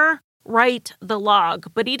helped her write the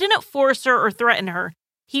log, but he didn't force her or threaten her.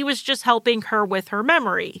 He was just helping her with her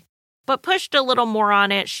memory. But pushed a little more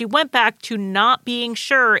on it, she went back to not being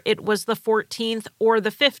sure it was the 14th or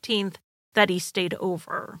the 15th that he stayed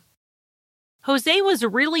over. Jose was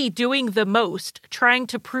really doing the most trying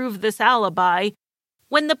to prove this alibi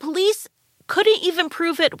when the police couldn't even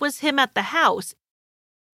prove it was him at the house.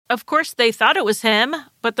 Of course, they thought it was him,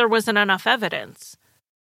 but there wasn't enough evidence.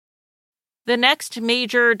 The next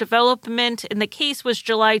major development in the case was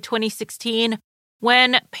July 2016,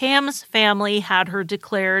 when Pam's family had her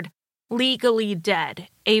declared legally dead.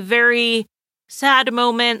 A very sad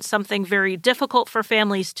moment, something very difficult for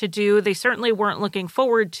families to do. They certainly weren't looking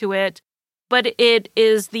forward to it, but it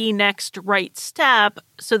is the next right step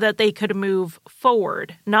so that they could move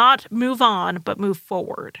forward. Not move on, but move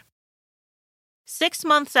forward. 6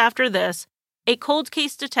 months after this, a cold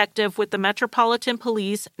case detective with the Metropolitan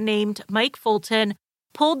Police named Mike Fulton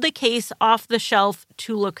pulled the case off the shelf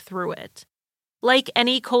to look through it. Like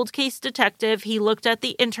any cold case detective, he looked at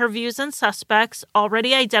the interviews and suspects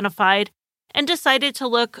already identified and decided to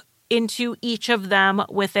look into each of them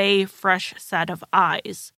with a fresh set of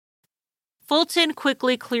eyes. Fulton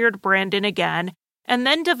quickly cleared Brandon again and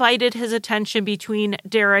then divided his attention between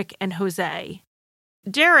Derek and Jose.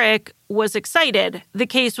 Derek was excited. The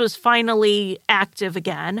case was finally active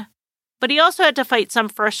again, but he also had to fight some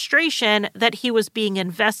frustration that he was being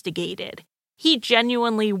investigated. He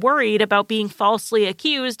genuinely worried about being falsely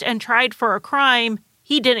accused and tried for a crime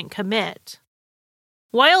he didn't commit.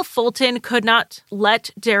 While Fulton could not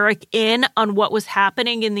let Derek in on what was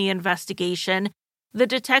happening in the investigation, the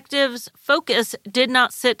detective's focus did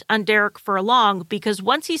not sit on Derek for long because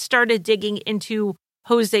once he started digging into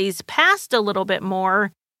Jose's past a little bit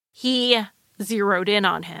more, he zeroed in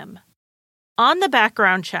on him. On the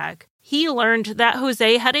background check, he learned that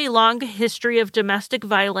Jose had a long history of domestic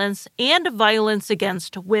violence and violence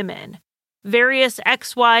against women. Various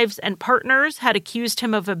ex-wives and partners had accused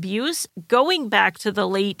him of abuse going back to the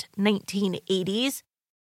late 1980s,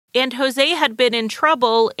 and Jose had been in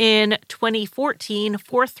trouble in 2014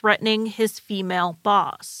 for threatening his female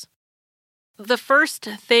boss. The first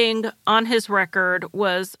thing on his record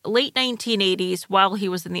was late 1980s while he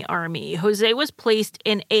was in the Army. Jose was placed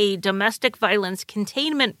in a domestic violence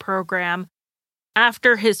containment program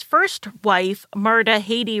after his first wife, Marta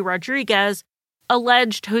Haiti Rodriguez,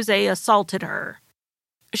 alleged Jose assaulted her.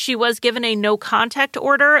 She was given a no-contact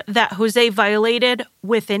order that Jose violated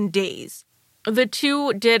within days. The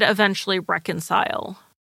two did eventually reconcile.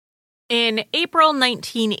 In April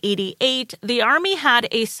 1988, the Army had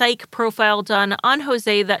a psych profile done on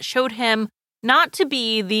Jose that showed him not to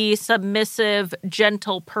be the submissive,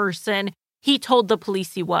 gentle person he told the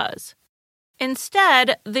police he was.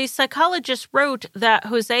 Instead, the psychologist wrote that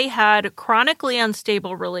Jose had chronically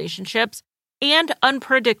unstable relationships and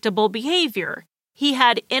unpredictable behavior. He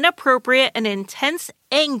had inappropriate and intense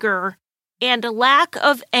anger and lack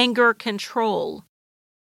of anger control.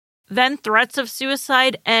 Then threats of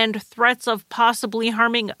suicide and threats of possibly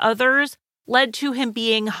harming others led to him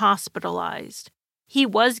being hospitalized. He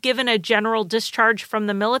was given a general discharge from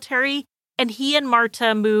the military, and he and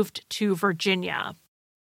Marta moved to Virginia.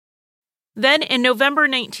 Then in November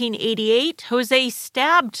 1988, Jose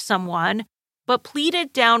stabbed someone, but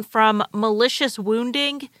pleaded down from malicious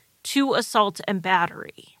wounding to assault and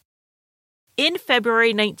battery. In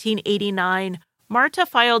February 1989, Marta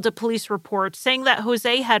filed a police report saying that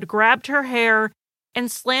Jose had grabbed her hair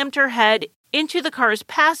and slammed her head into the car's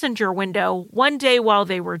passenger window one day while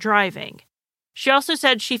they were driving. She also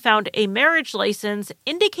said she found a marriage license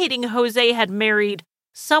indicating Jose had married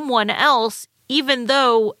someone else, even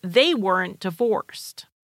though they weren't divorced.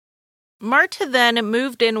 Marta then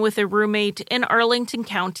moved in with a roommate in Arlington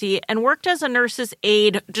County and worked as a nurse's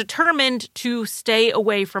aide, determined to stay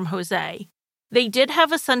away from Jose. They did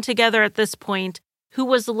have a son together at this point, who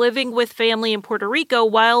was living with family in Puerto Rico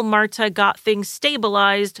while Marta got things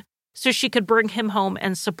stabilized so she could bring him home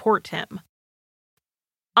and support him.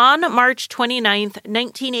 On March 29,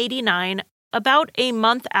 1989, about a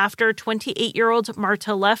month after 28-year-old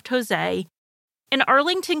Marta left Jose, an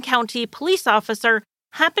Arlington County police officer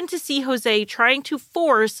happened to see Jose trying to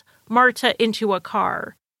force Marta into a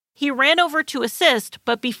car. He ran over to assist,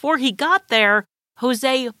 but before he got there,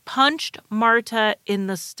 Jose punched Marta in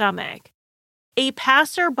the stomach. A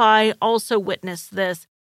passerby also witnessed this,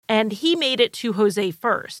 and he made it to Jose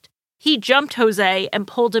first. He jumped Jose and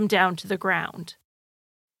pulled him down to the ground.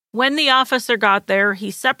 When the officer got there,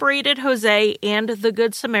 he separated Jose and the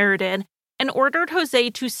Good Samaritan and ordered Jose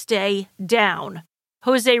to stay down.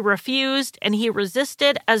 Jose refused, and he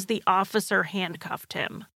resisted as the officer handcuffed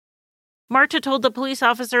him. Marta told the police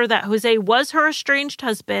officer that Jose was her estranged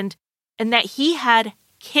husband and that he had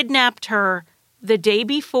kidnapped her the day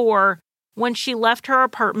before when she left her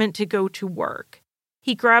apartment to go to work.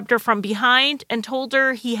 He grabbed her from behind and told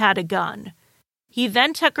her he had a gun. He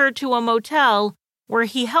then took her to a motel where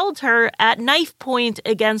he held her at knife point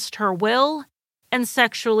against her will and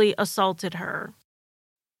sexually assaulted her.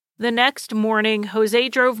 The next morning, Jose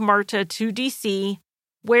drove Marta to D.C.,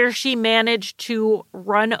 where she managed to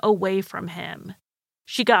run away from him.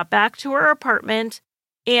 She got back to her apartment,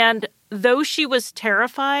 and though she was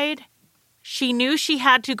terrified, she knew she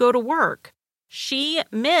had to go to work. She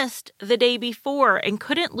missed the day before and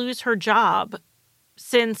couldn't lose her job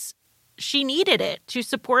since she needed it to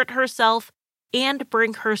support herself and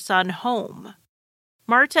bring her son home.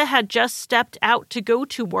 Marta had just stepped out to go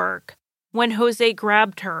to work when Jose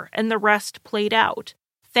grabbed her and the rest played out.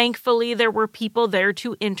 Thankfully, there were people there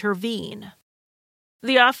to intervene.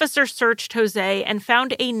 The officer searched Jose and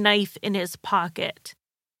found a knife in his pocket.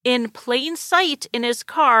 In plain sight in his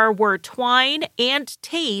car were twine and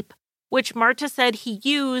tape, which Marta said he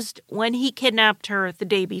used when he kidnapped her the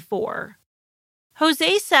day before.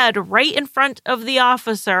 Jose said right in front of the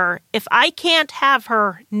officer, "If I can't have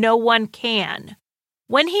her, no one can."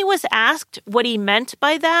 When he was asked what he meant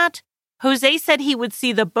by that, Jose said he would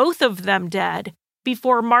see the both of them dead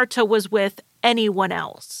before Marta was with anyone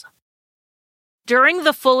else. During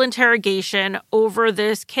the full interrogation over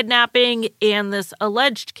this kidnapping and this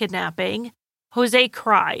alleged kidnapping, Jose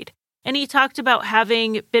cried, and he talked about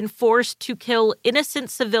having been forced to kill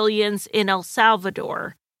innocent civilians in El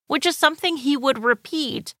Salvador, which is something he would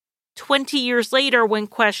repeat 20 years later when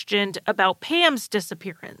questioned about Pam's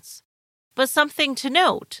disappearance. But something to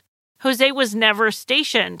note, Jose was never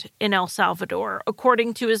stationed in El Salvador,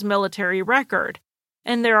 according to his military record,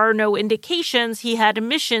 and there are no indications he had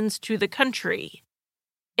missions to the country.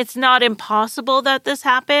 It's not impossible that this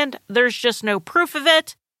happened, there's just no proof of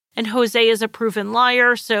it, and Jose is a proven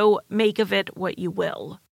liar, so make of it what you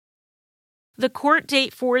will. The court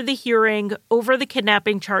date for the hearing over the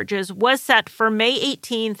kidnapping charges was set for May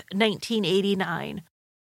 18th, 1989,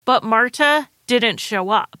 but Marta didn't show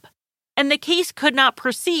up, and the case could not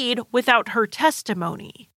proceed without her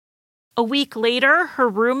testimony. A week later, her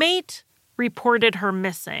roommate reported her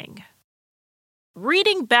missing.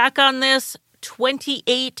 Reading back on this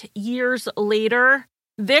 28 years later,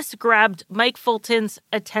 this grabbed Mike Fulton's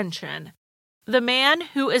attention. The man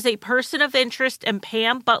who is a person of interest in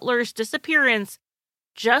Pam Butler's disappearance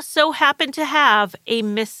just so happened to have a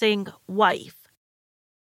missing wife.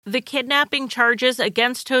 The kidnapping charges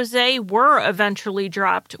against Jose were eventually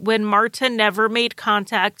dropped when Marta never made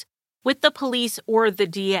contact with the police or the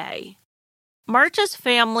DA. Marta's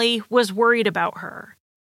family was worried about her.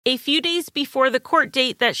 A few days before the court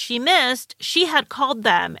date that she missed, she had called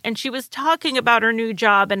them and she was talking about her new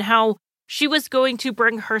job and how she was going to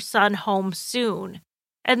bring her son home soon.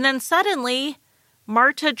 And then suddenly,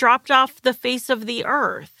 Marta dropped off the face of the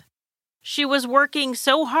earth. She was working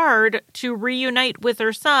so hard to reunite with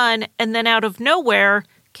her son and then out of nowhere,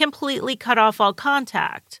 completely cut off all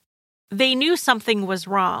contact. They knew something was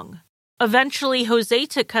wrong. Eventually, Jose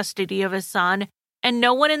took custody of his son, and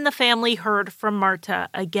no one in the family heard from Marta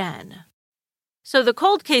again. So the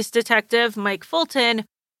cold case detective, Mike Fulton,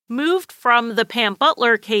 moved from the Pam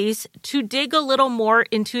Butler case to dig a little more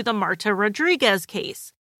into the Marta Rodriguez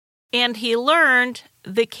case. And he learned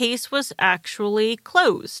the case was actually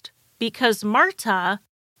closed because Marta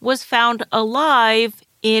was found alive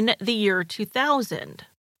in the year 2000.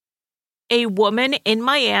 A woman in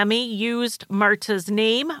Miami used Marta's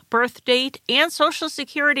name, birth date, and social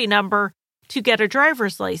security number to get a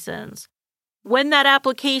driver's license. When that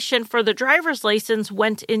application for the driver's license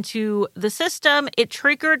went into the system, it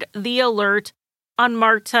triggered the alert on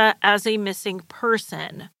Marta as a missing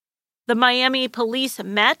person. The Miami police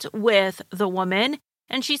met with the woman,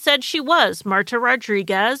 and she said she was Marta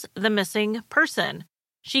Rodriguez, the missing person.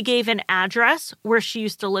 She gave an address where she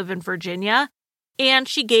used to live in Virginia, and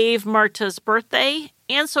she gave Marta's birthday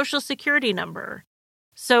and social security number.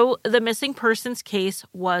 So the missing persons case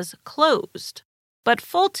was closed. But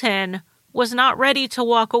Fulton was not ready to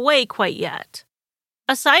walk away quite yet.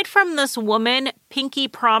 Aside from this woman pinky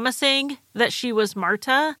promising that she was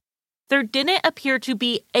Marta, there didn't appear to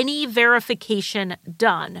be any verification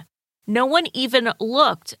done. No one even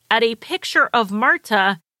looked at a picture of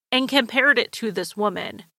Marta and compared it to this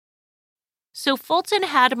woman. So Fulton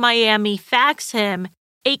had Miami fax him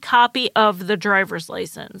a copy of the driver's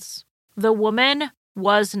license. The woman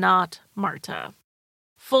was not Marta.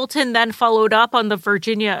 Fulton then followed up on the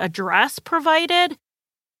Virginia address provided,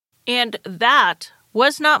 and that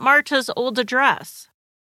was not Marta's old address.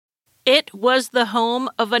 It was the home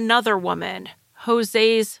of another woman,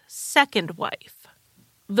 Jose's second wife.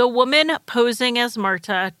 The woman posing as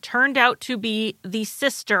Marta turned out to be the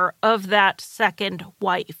sister of that second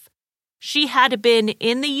wife. She had been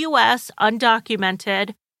in the U.S.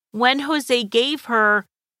 undocumented when Jose gave her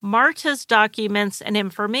Marta's documents and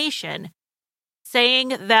information,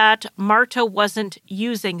 saying that Marta wasn't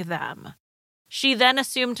using them. She then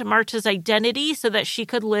assumed Marta's identity so that she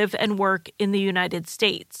could live and work in the United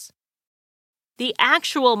States. The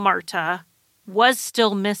actual Marta was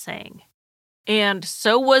still missing, and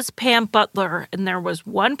so was Pam Butler, and there was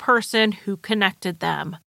one person who connected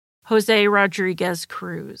them, Jose Rodriguez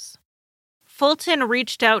Cruz. Fulton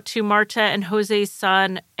reached out to Marta and Jose's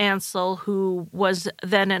son, Ansel, who was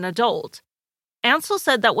then an adult. Ansel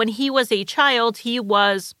said that when he was a child, he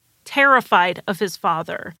was terrified of his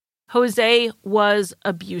father. Jose was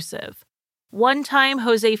abusive. One time,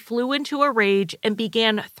 Jose flew into a rage and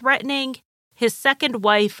began threatening his second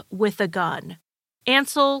wife with a gun.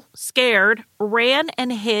 Ansel, scared, ran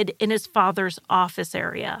and hid in his father's office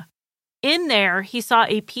area. In there, he saw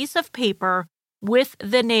a piece of paper with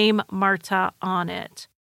the name Marta on it.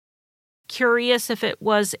 Curious if it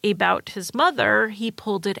was about his mother, he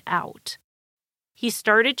pulled it out. He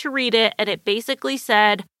started to read it, and it basically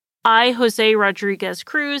said, "I, Jose Rodriguez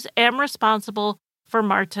Cruz, am responsible for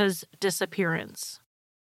Marta's disappearance."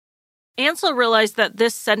 Ansel realized that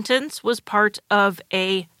this sentence was part of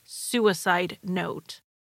a suicide note.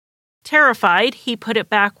 Terrified, he put it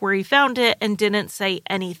back where he found it and didn't say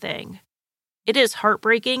anything. It is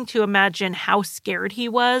heartbreaking to imagine how scared he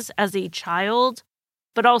was as a child,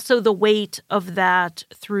 but also the weight of that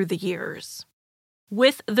through the years.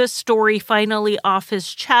 With the story finally off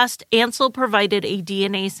his chest, Ansel provided a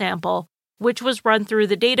DNA sample, which was run through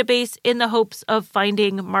the database in the hopes of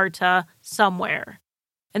finding Marta somewhere.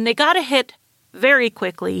 And they got a hit very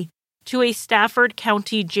quickly to a Stafford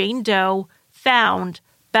County Jane Doe found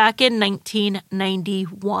back in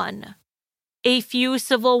 1991. A few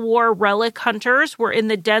Civil War relic hunters were in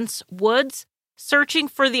the dense woods searching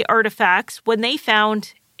for the artifacts when they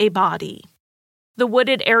found a body. The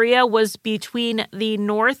wooded area was between the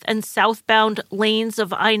north and southbound lanes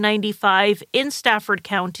of I-95 in Stafford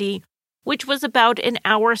County, which was about an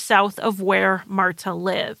hour south of where Marta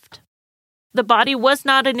lived. The body was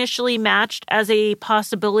not initially matched as a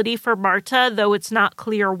possibility for Marta, though it's not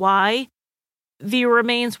clear why. The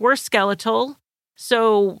remains were skeletal,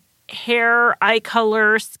 so hair, eye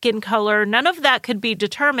color, skin color, none of that could be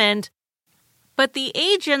determined, but the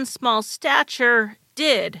age and small stature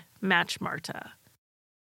did match Marta.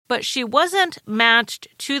 But she wasn't matched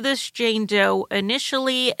to this Jane Doe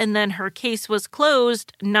initially, and then her case was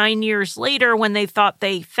closed 9 years later when they thought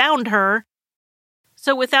they found her.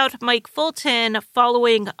 So without Mike Fulton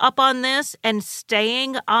following up on this and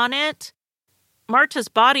staying on it, Marta's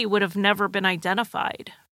body would have never been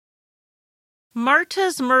identified.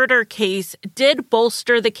 Marta's murder case did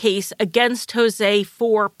bolster the case against Jose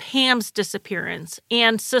for Pam's disappearance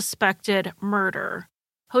and suspected murder.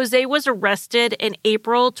 Jose was arrested in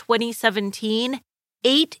April 2017,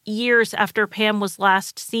 8 years after Pam was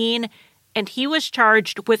last seen, and he was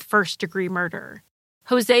charged with first-degree murder.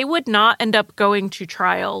 Jose would not end up going to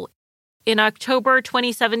trial. In October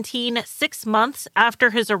 2017, 6 months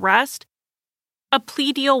after his arrest, a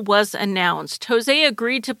plea deal was announced. Jose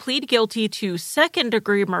agreed to plead guilty to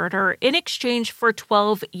second-degree murder in exchange for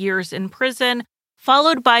 12 years in prison,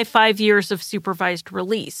 followed by 5 years of supervised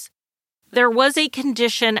release. There was a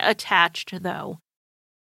condition attached, though.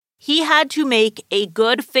 He had to make a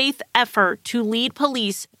good faith effort to lead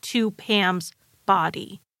police to Pam's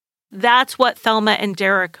body. That's what Thelma and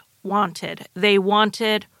Derek wanted. They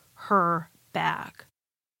wanted her back.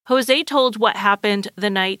 Jose told what happened the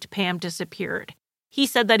night Pam disappeared. He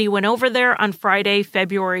said that he went over there on Friday,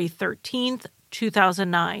 February 13th,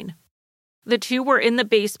 2009. The two were in the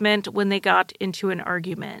basement when they got into an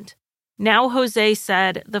argument. Now Jose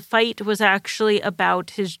said the fight was actually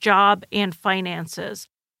about his job and finances,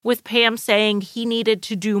 with Pam saying he needed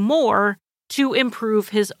to do more to improve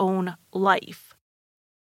his own life.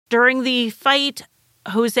 During the fight,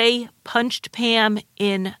 Jose punched Pam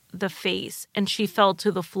in the face and she fell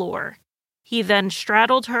to the floor. He then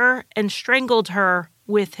straddled her and strangled her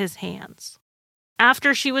with his hands.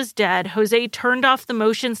 After she was dead, Jose turned off the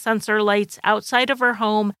motion sensor lights outside of her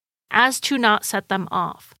home as to not set them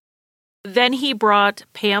off. Then he brought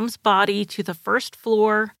Pam's body to the first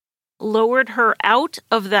floor, lowered her out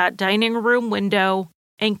of that dining room window,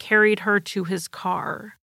 and carried her to his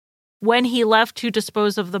car. When he left to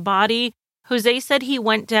dispose of the body, Jose said he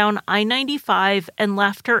went down I-95 and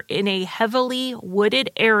left her in a heavily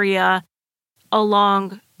wooded area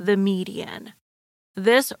along the median.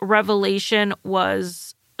 This revelation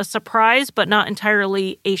was a surprise, but not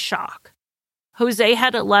entirely a shock. Jose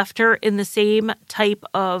had left her in the same type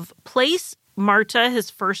of place Marta, his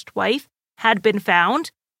first wife, had been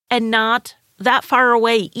found, and not that far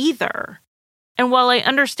away either. And while I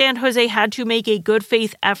understand Jose had to make a good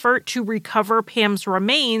faith effort to recover Pam's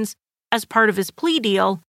remains as part of his plea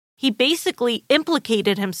deal, he basically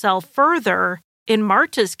implicated himself further in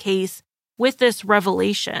Marta's case with this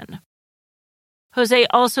revelation. Jose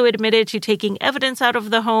also admitted to taking evidence out of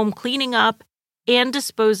the home, cleaning up, and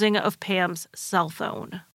disposing of Pam's cell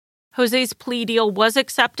phone. Jose's plea deal was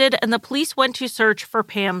accepted, and the police went to search for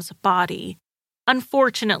Pam's body.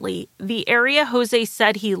 Unfortunately, the area Jose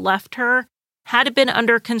said he left her had been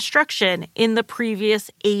under construction in the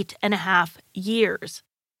previous 8.5 years.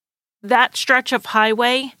 That stretch of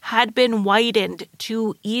highway had been widened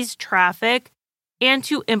to ease traffic and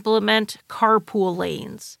to implement carpool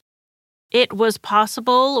lanes. It was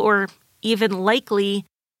possible, or even likely,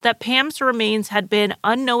 that Pam's remains had been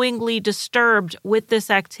unknowingly disturbed with this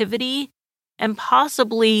activity and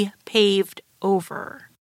possibly paved over.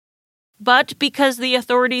 But because the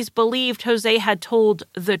authorities believed Jose had told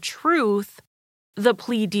the truth, the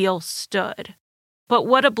plea deal stood. But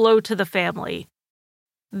what a blow to the family.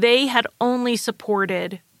 They had only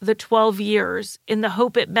supported the 12 years in the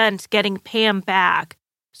hope it meant getting Pam back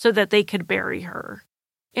so that they could bury her.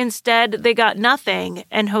 Instead, they got nothing,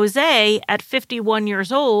 and Jose, at 51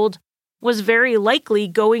 years old, was very likely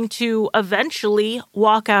going to eventually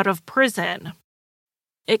walk out of prison.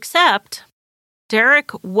 Except,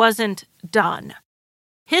 Derek wasn't done.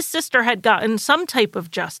 His sister had gotten some type of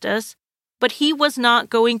justice, but he was not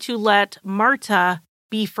going to let Marta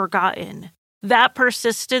be forgotten. That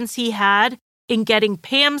persistence he had in getting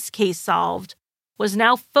Pam's case solved was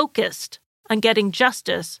now focused on getting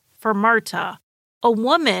justice for Marta, a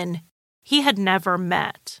woman he had never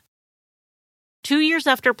met. 2 years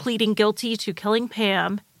after pleading guilty to killing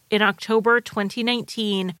Pam, in October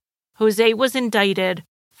 2019, Jose was indicted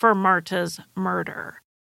for Marta's murder.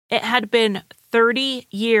 It had been 30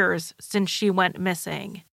 years since she went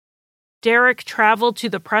missing. Derek traveled to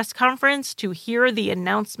the press conference to hear the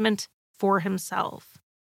announcement for himself.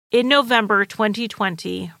 In November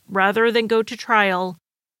 2020, rather than go to trial,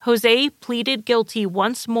 Jose pleaded guilty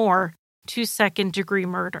once more to second-degree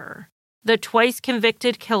murder. The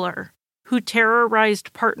twice-convicted killer, who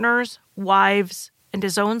terrorized partners, wives, and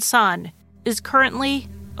his own son, is currently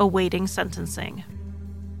awaiting sentencing.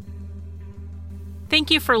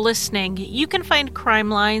 Thank you for listening. You can find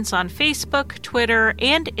Crime Lines on Facebook, Twitter,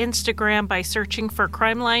 and Instagram by searching for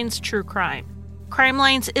Crime Lines True Crime. Crime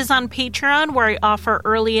Lines is on Patreon, where I offer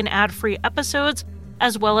early and ad-free episodes,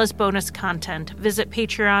 as well as bonus content. Visit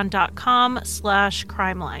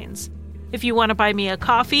patreon.com/crimelines. If you want to buy me a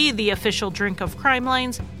coffee, the official drink of Crime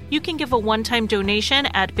Lines, you can give a one-time donation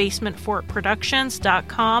at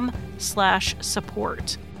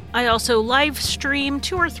basementfortproductions.com/support. I also live stream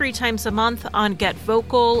 2 or 3 times a month on Get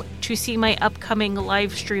Vocal. To see my upcoming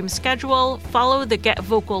live stream schedule, follow the Get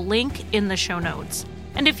Vocal link in the show notes.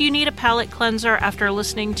 And if you need a palate cleanser after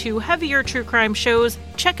listening to heavier true crime shows,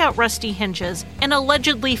 check out Rusty Hinges, an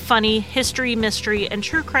allegedly funny history, mystery, and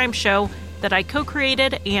true crime show that I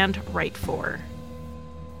co-created and write for.